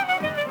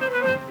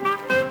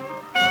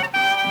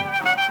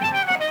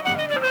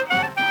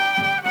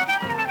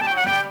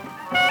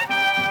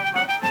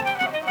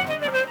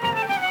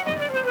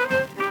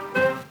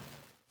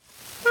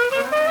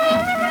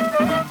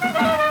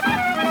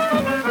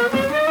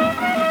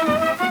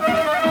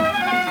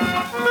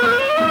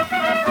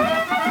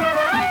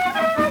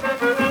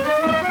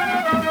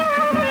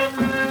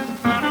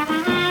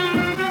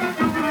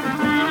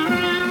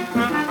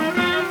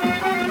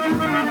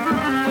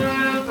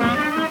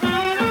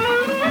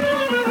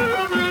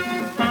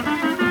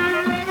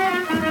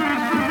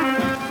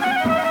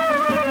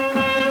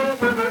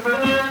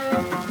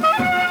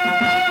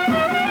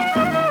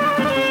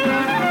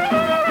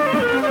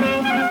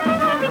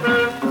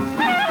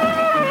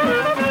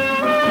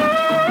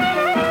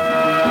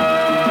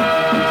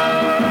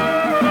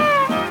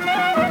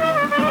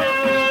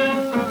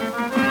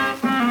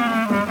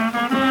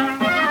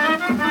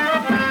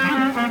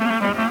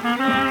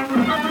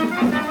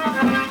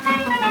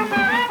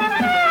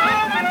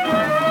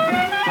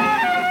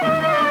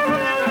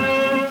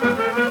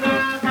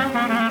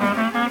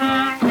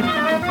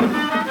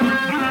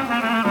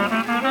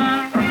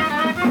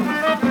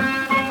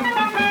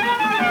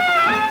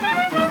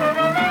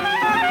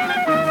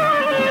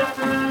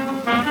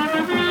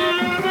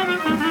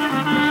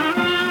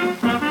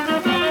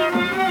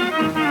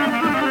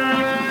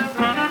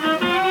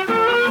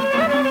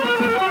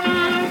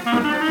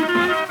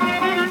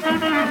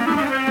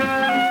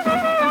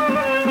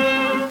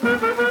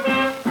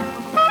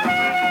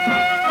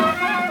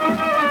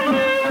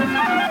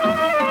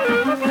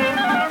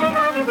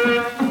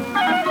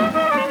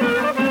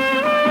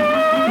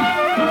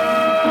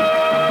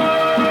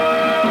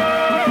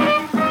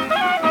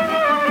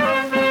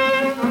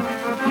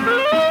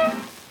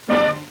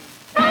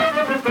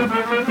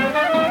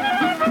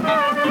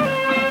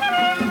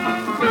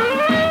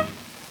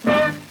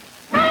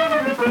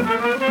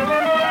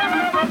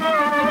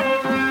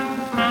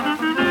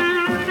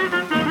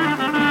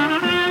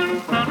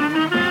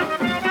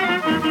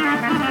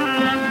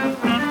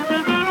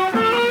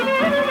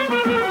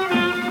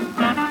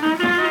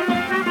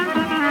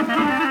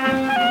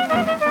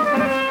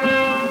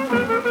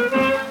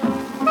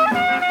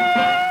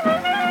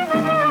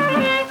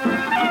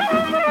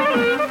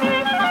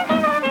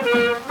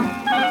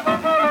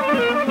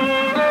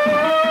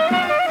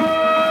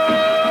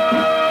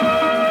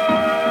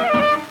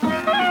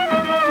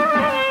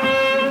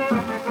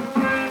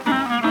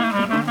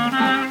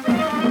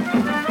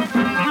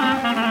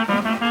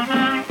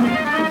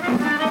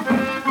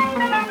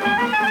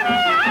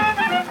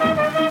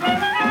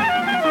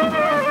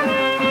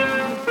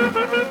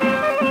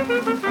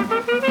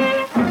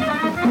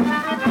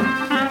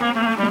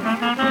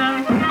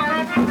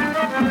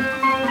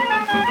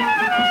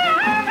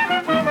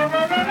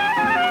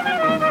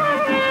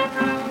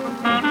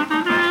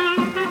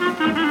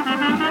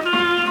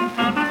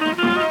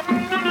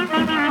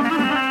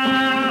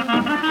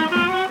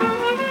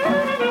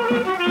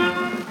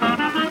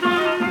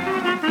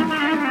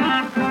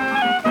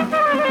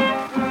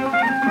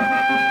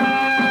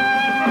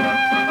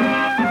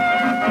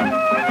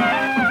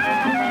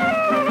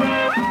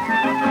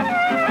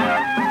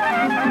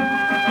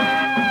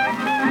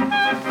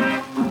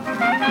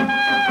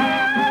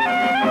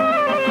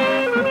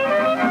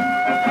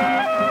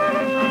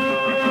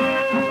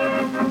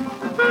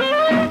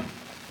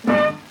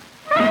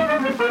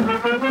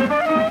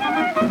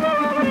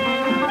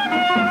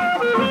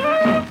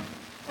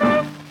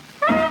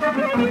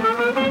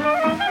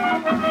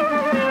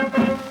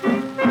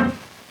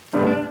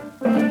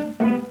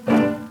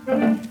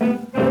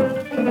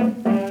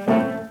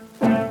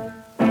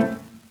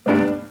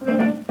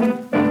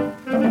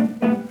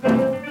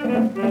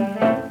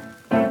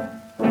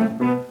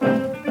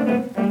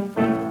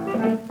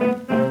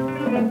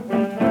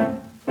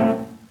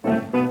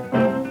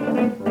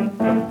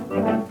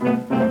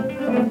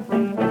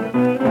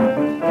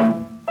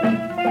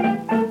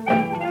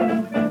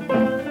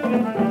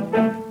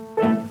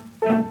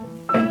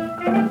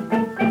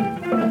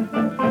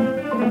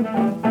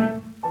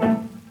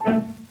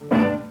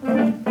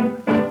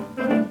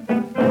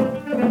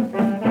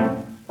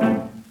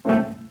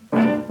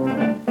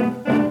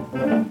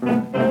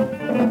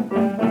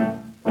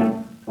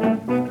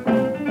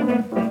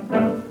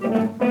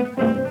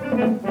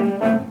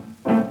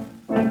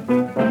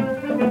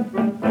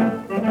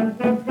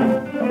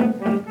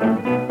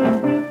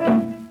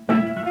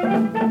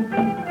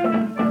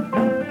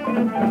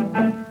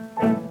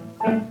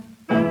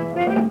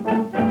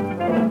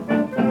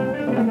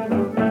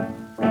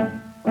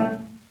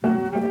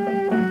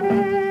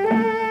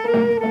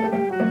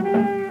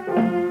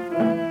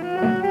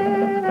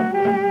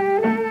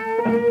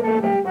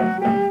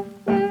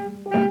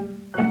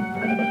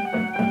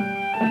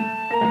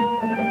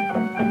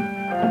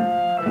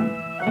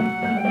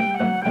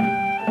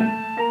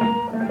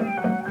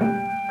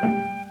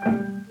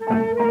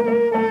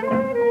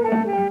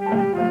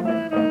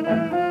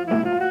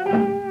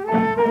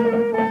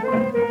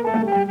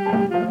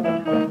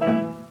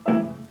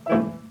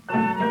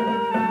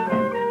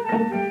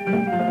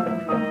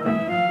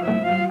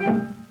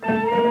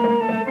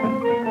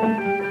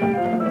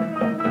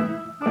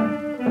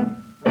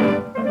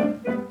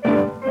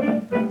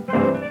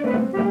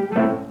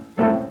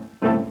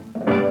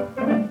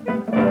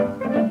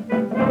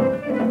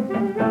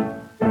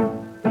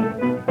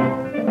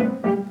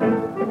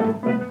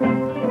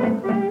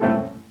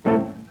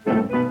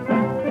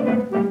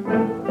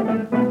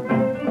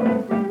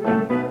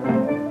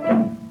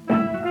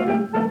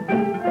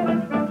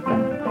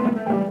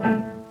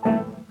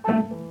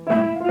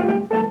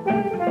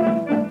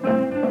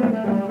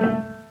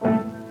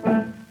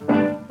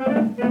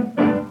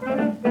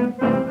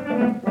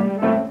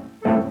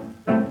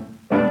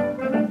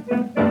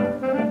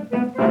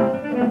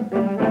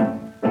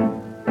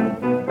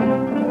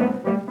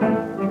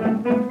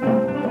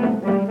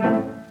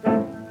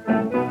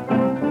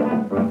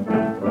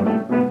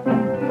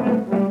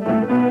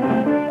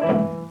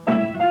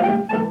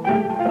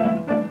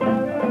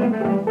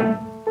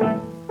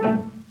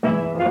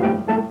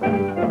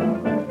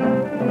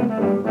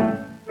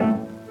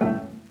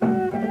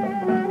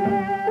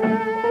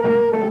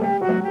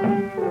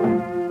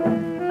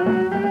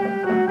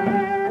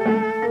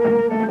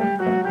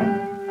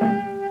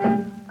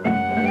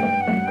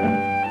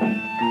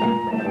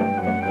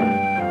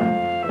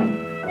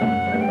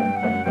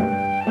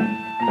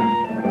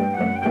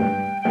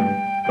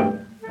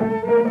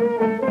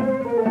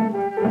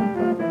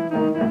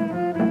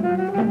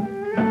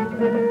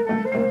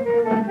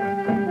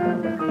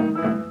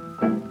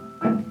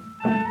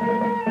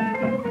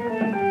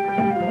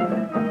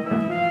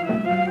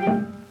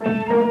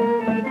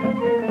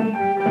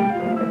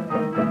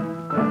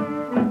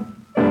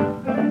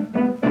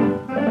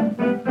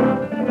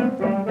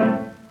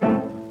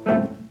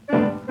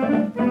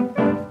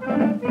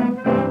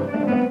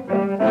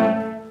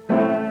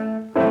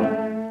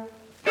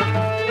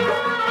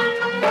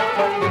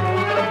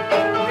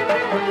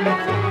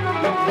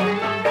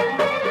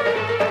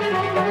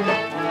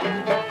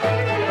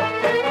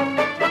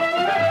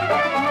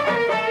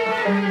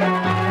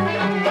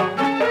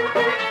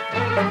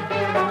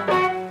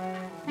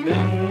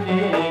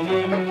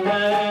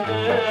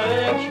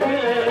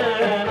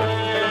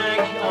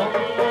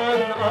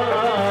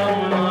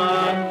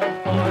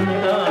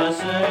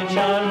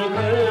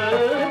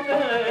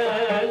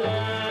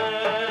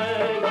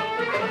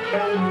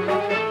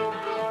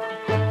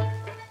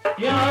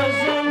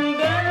 Yazın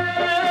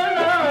beraber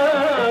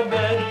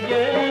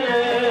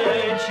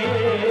geçirdik,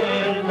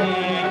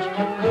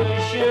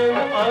 kışın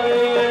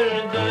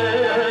ayırdı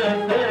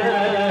felek.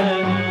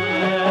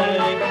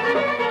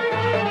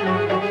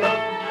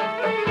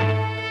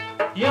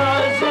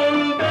 Yazın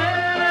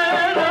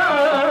beraber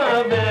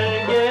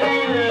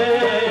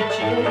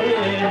geçirdik,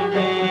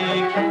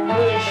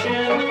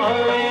 kışın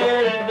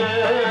ayırdı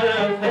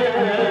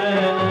felek.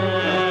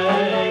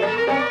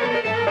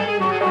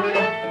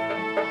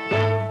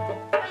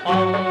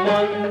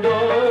 Aman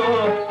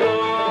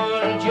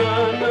doktor,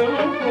 canım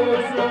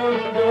kuzum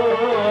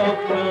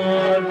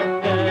doktor,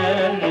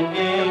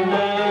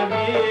 derdime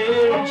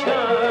bir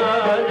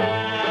çare.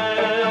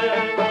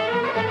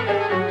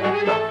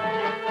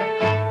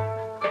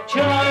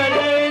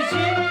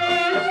 Çaresiz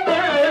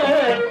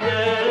dertlere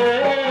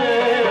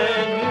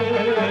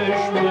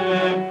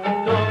düştüm,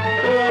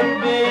 doktor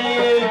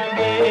beyim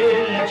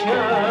bir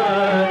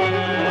çare.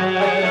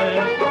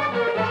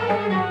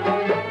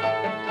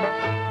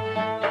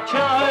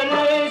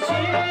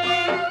 Çaresiz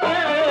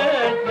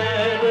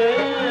dertlere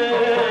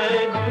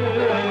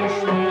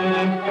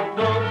düştüm,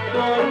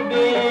 doktor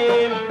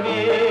beyim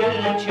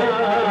bir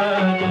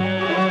çare.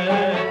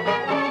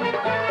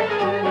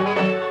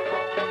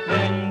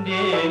 Ben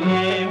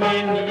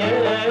dilimin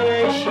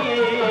yeşili,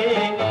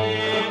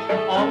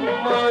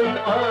 aman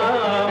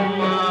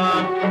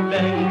aman,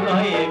 ben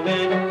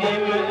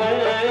kaybettim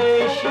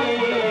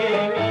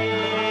eşimi.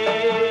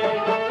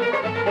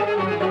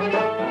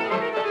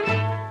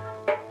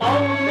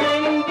 Al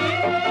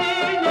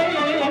mendilim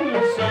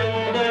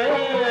sende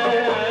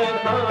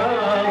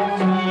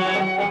kalsın,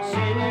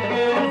 sil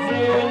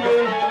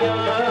gözünün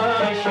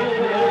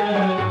yaşını.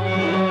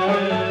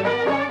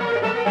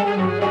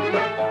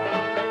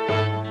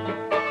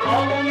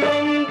 Al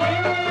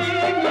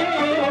mendilim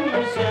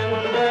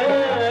sende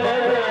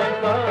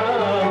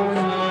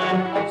kalsın,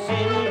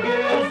 sil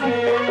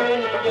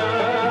gözünün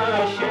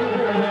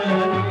yaşını.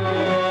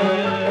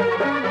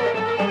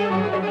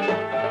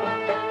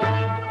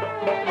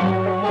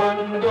 Aman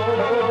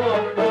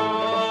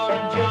doktor,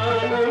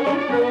 canım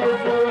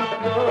kuzum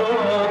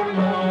doktor,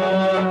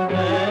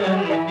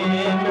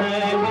 derdime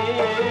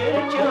bir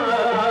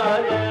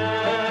çare.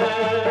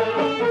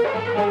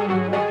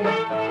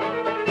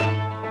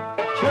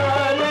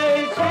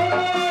 Çaresiz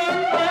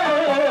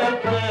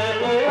dertlere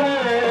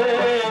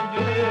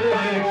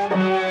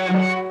düştüm,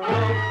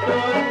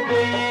 doktor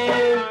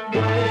beyim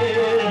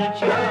bir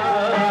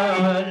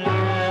çare.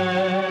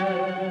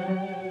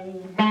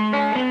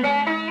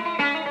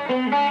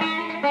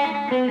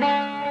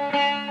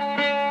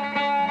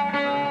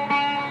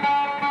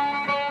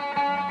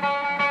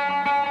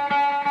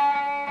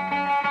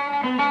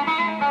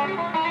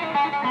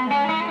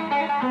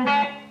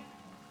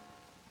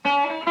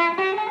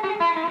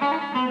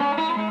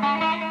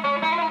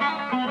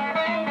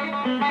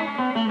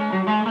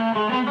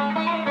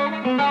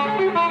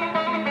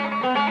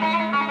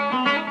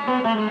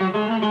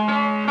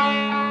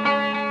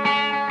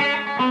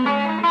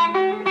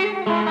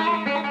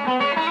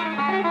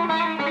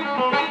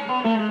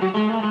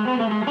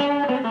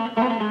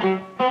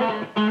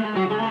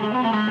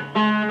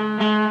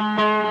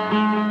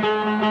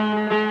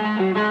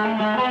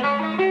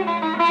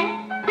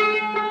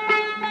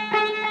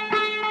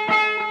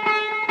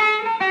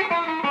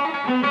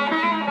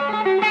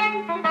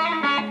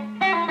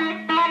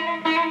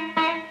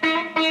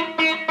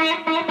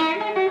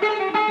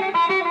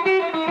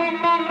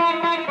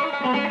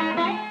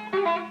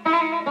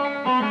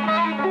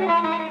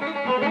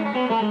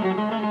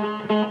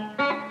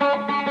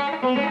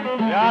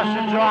 Γεια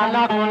σου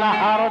Τζοανάκο, να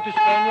χαρώ τις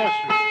παινιές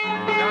σου.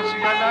 Γεια σου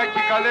Γιαννάκη,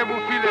 καλέ μου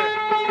φίλε.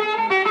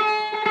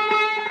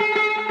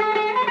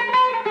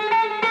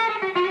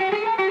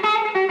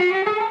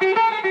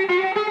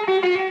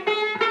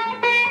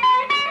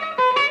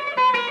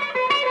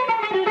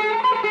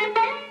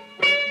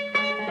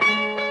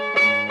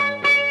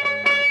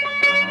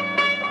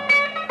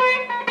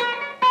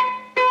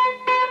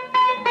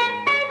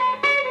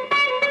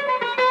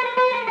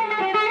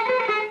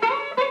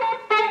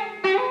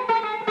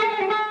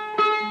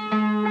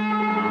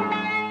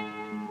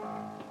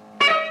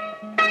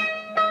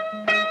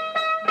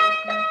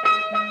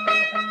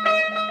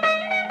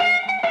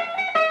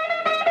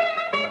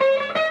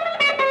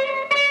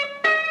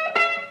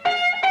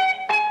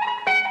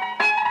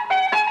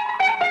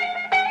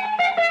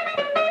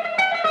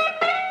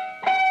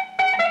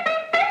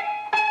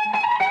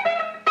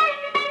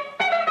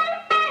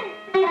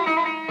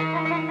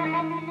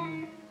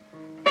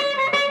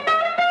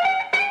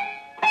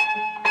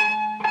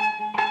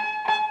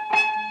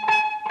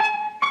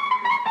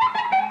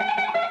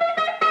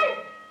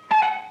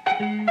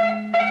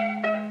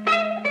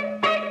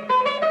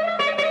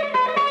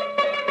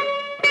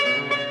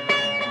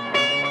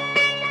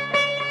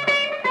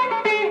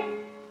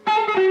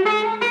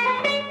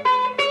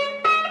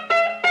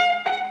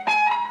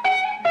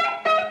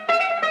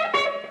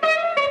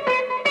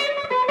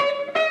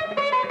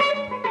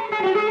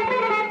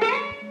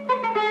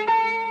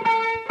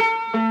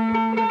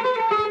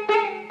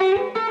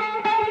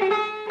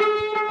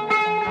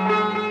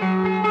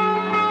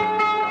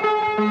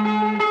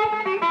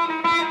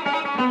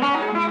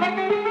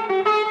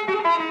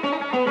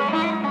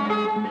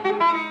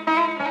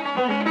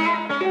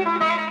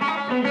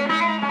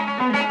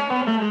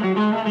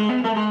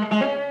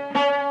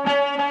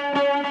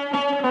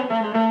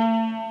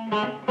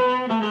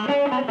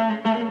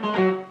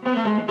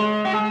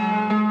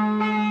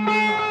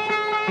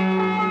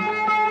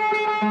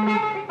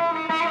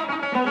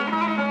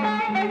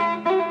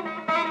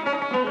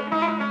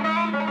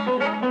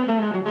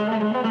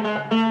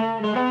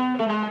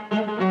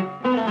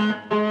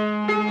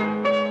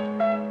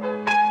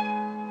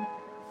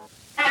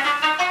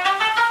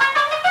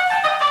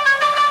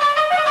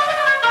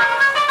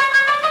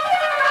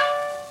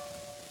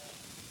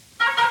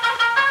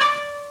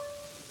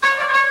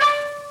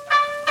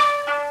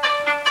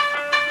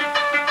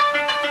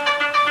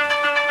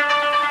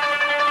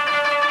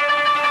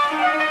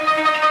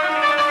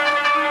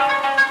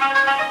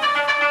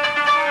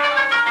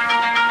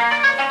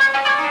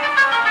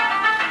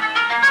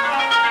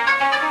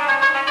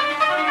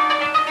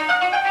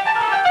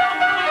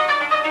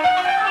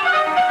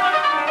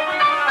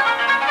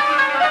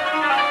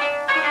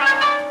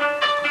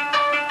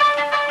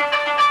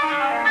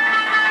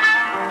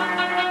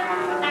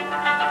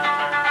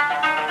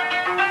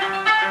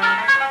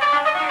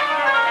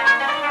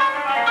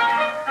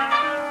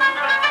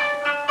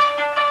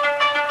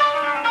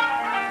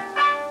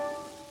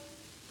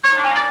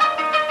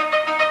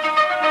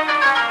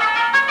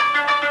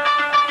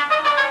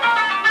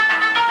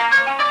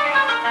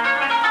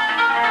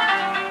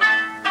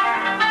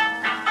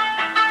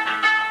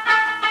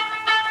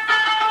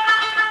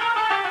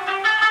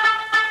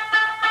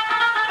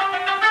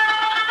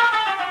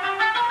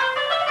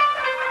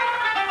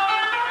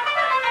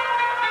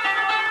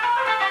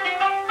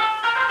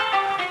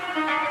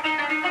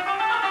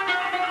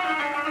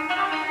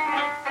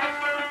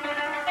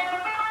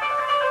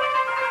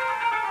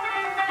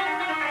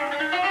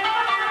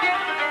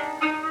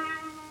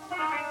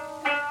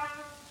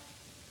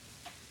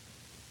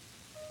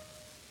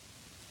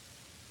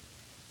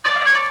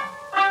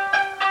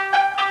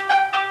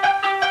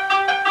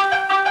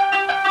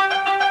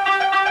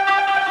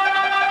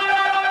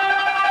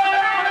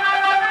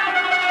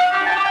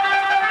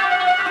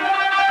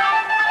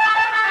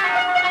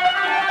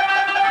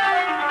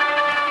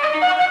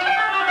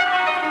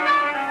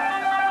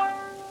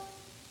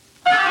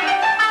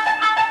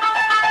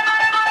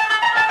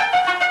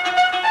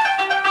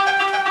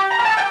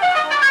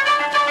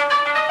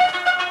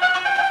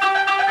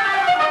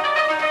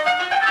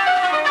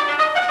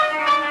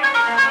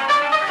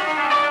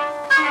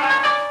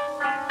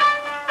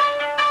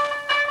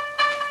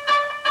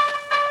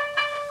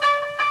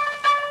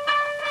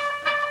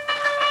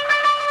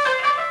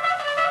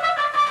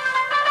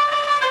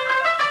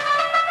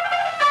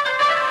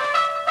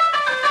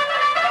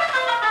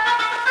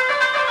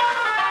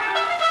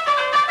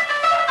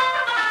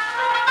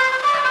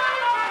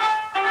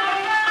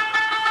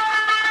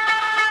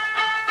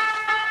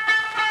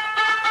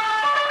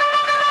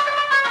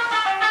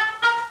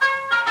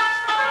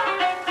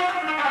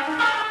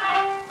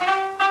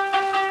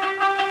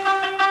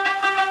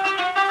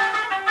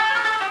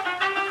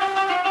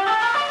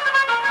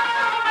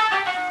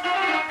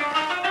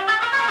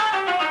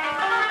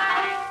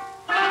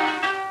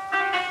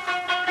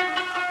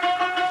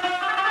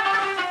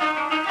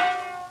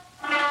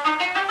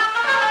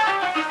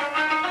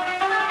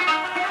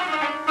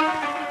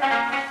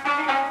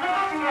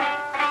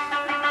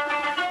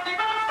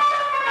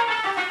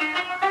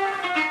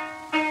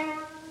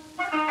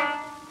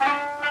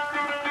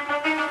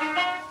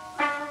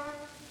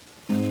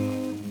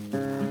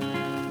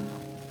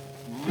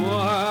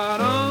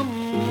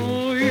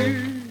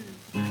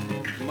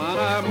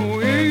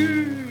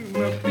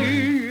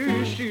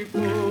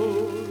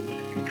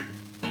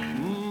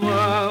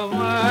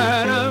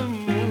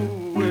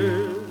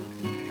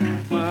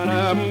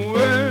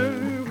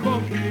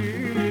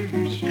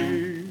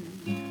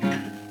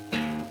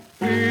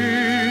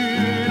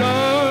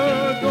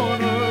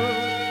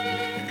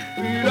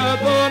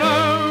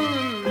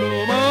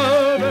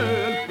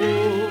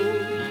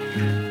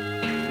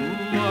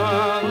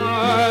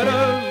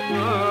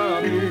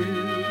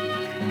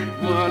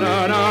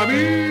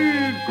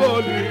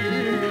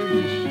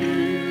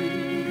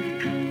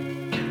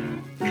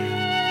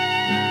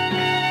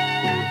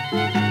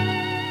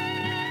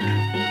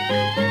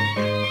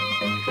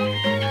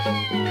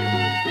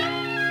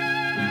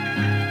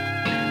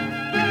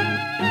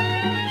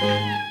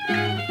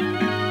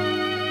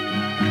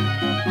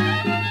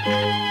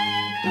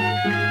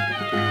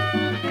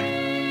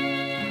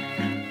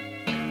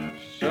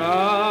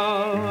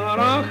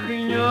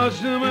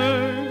 με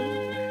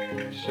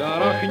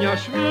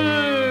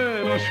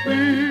σαραχνιασμένο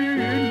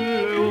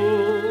σπήλαιο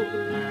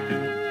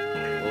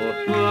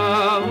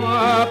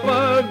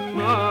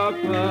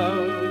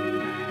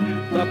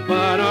θα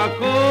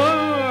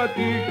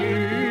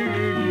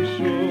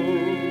παρακατηγήσω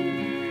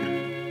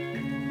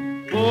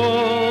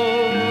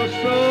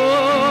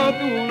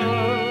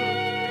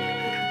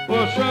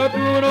πόσα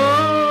του να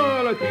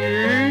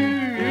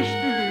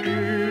λατίστηκε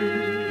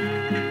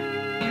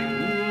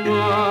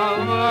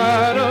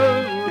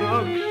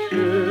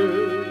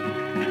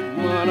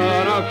μ'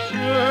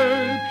 ανάραξε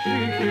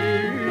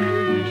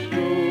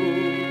ψυχήσω.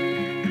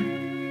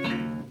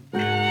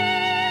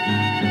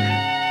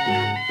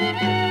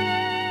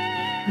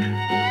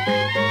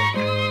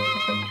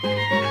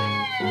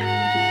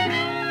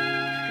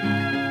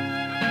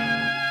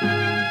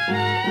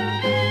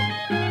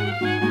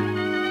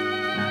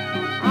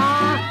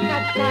 Αχ,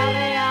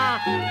 κατσαρέα!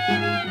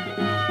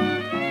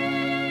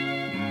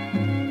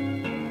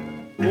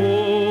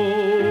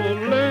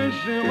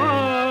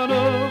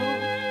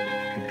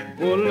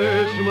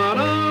 Πολλές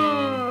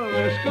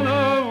μαράδες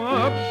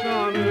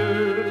κλάψανε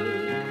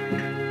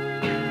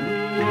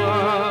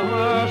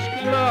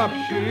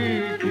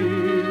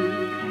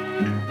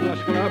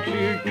μας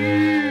κλάψει κι η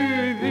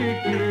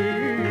δική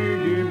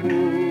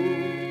μου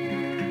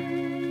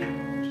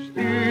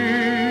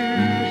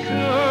στις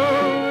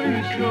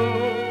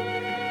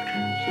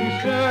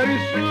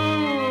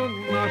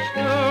Αριζόνα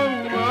στα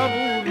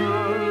βουνά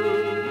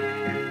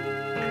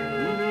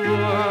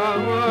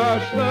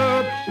μας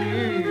θάψει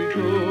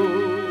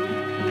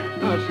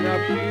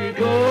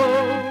το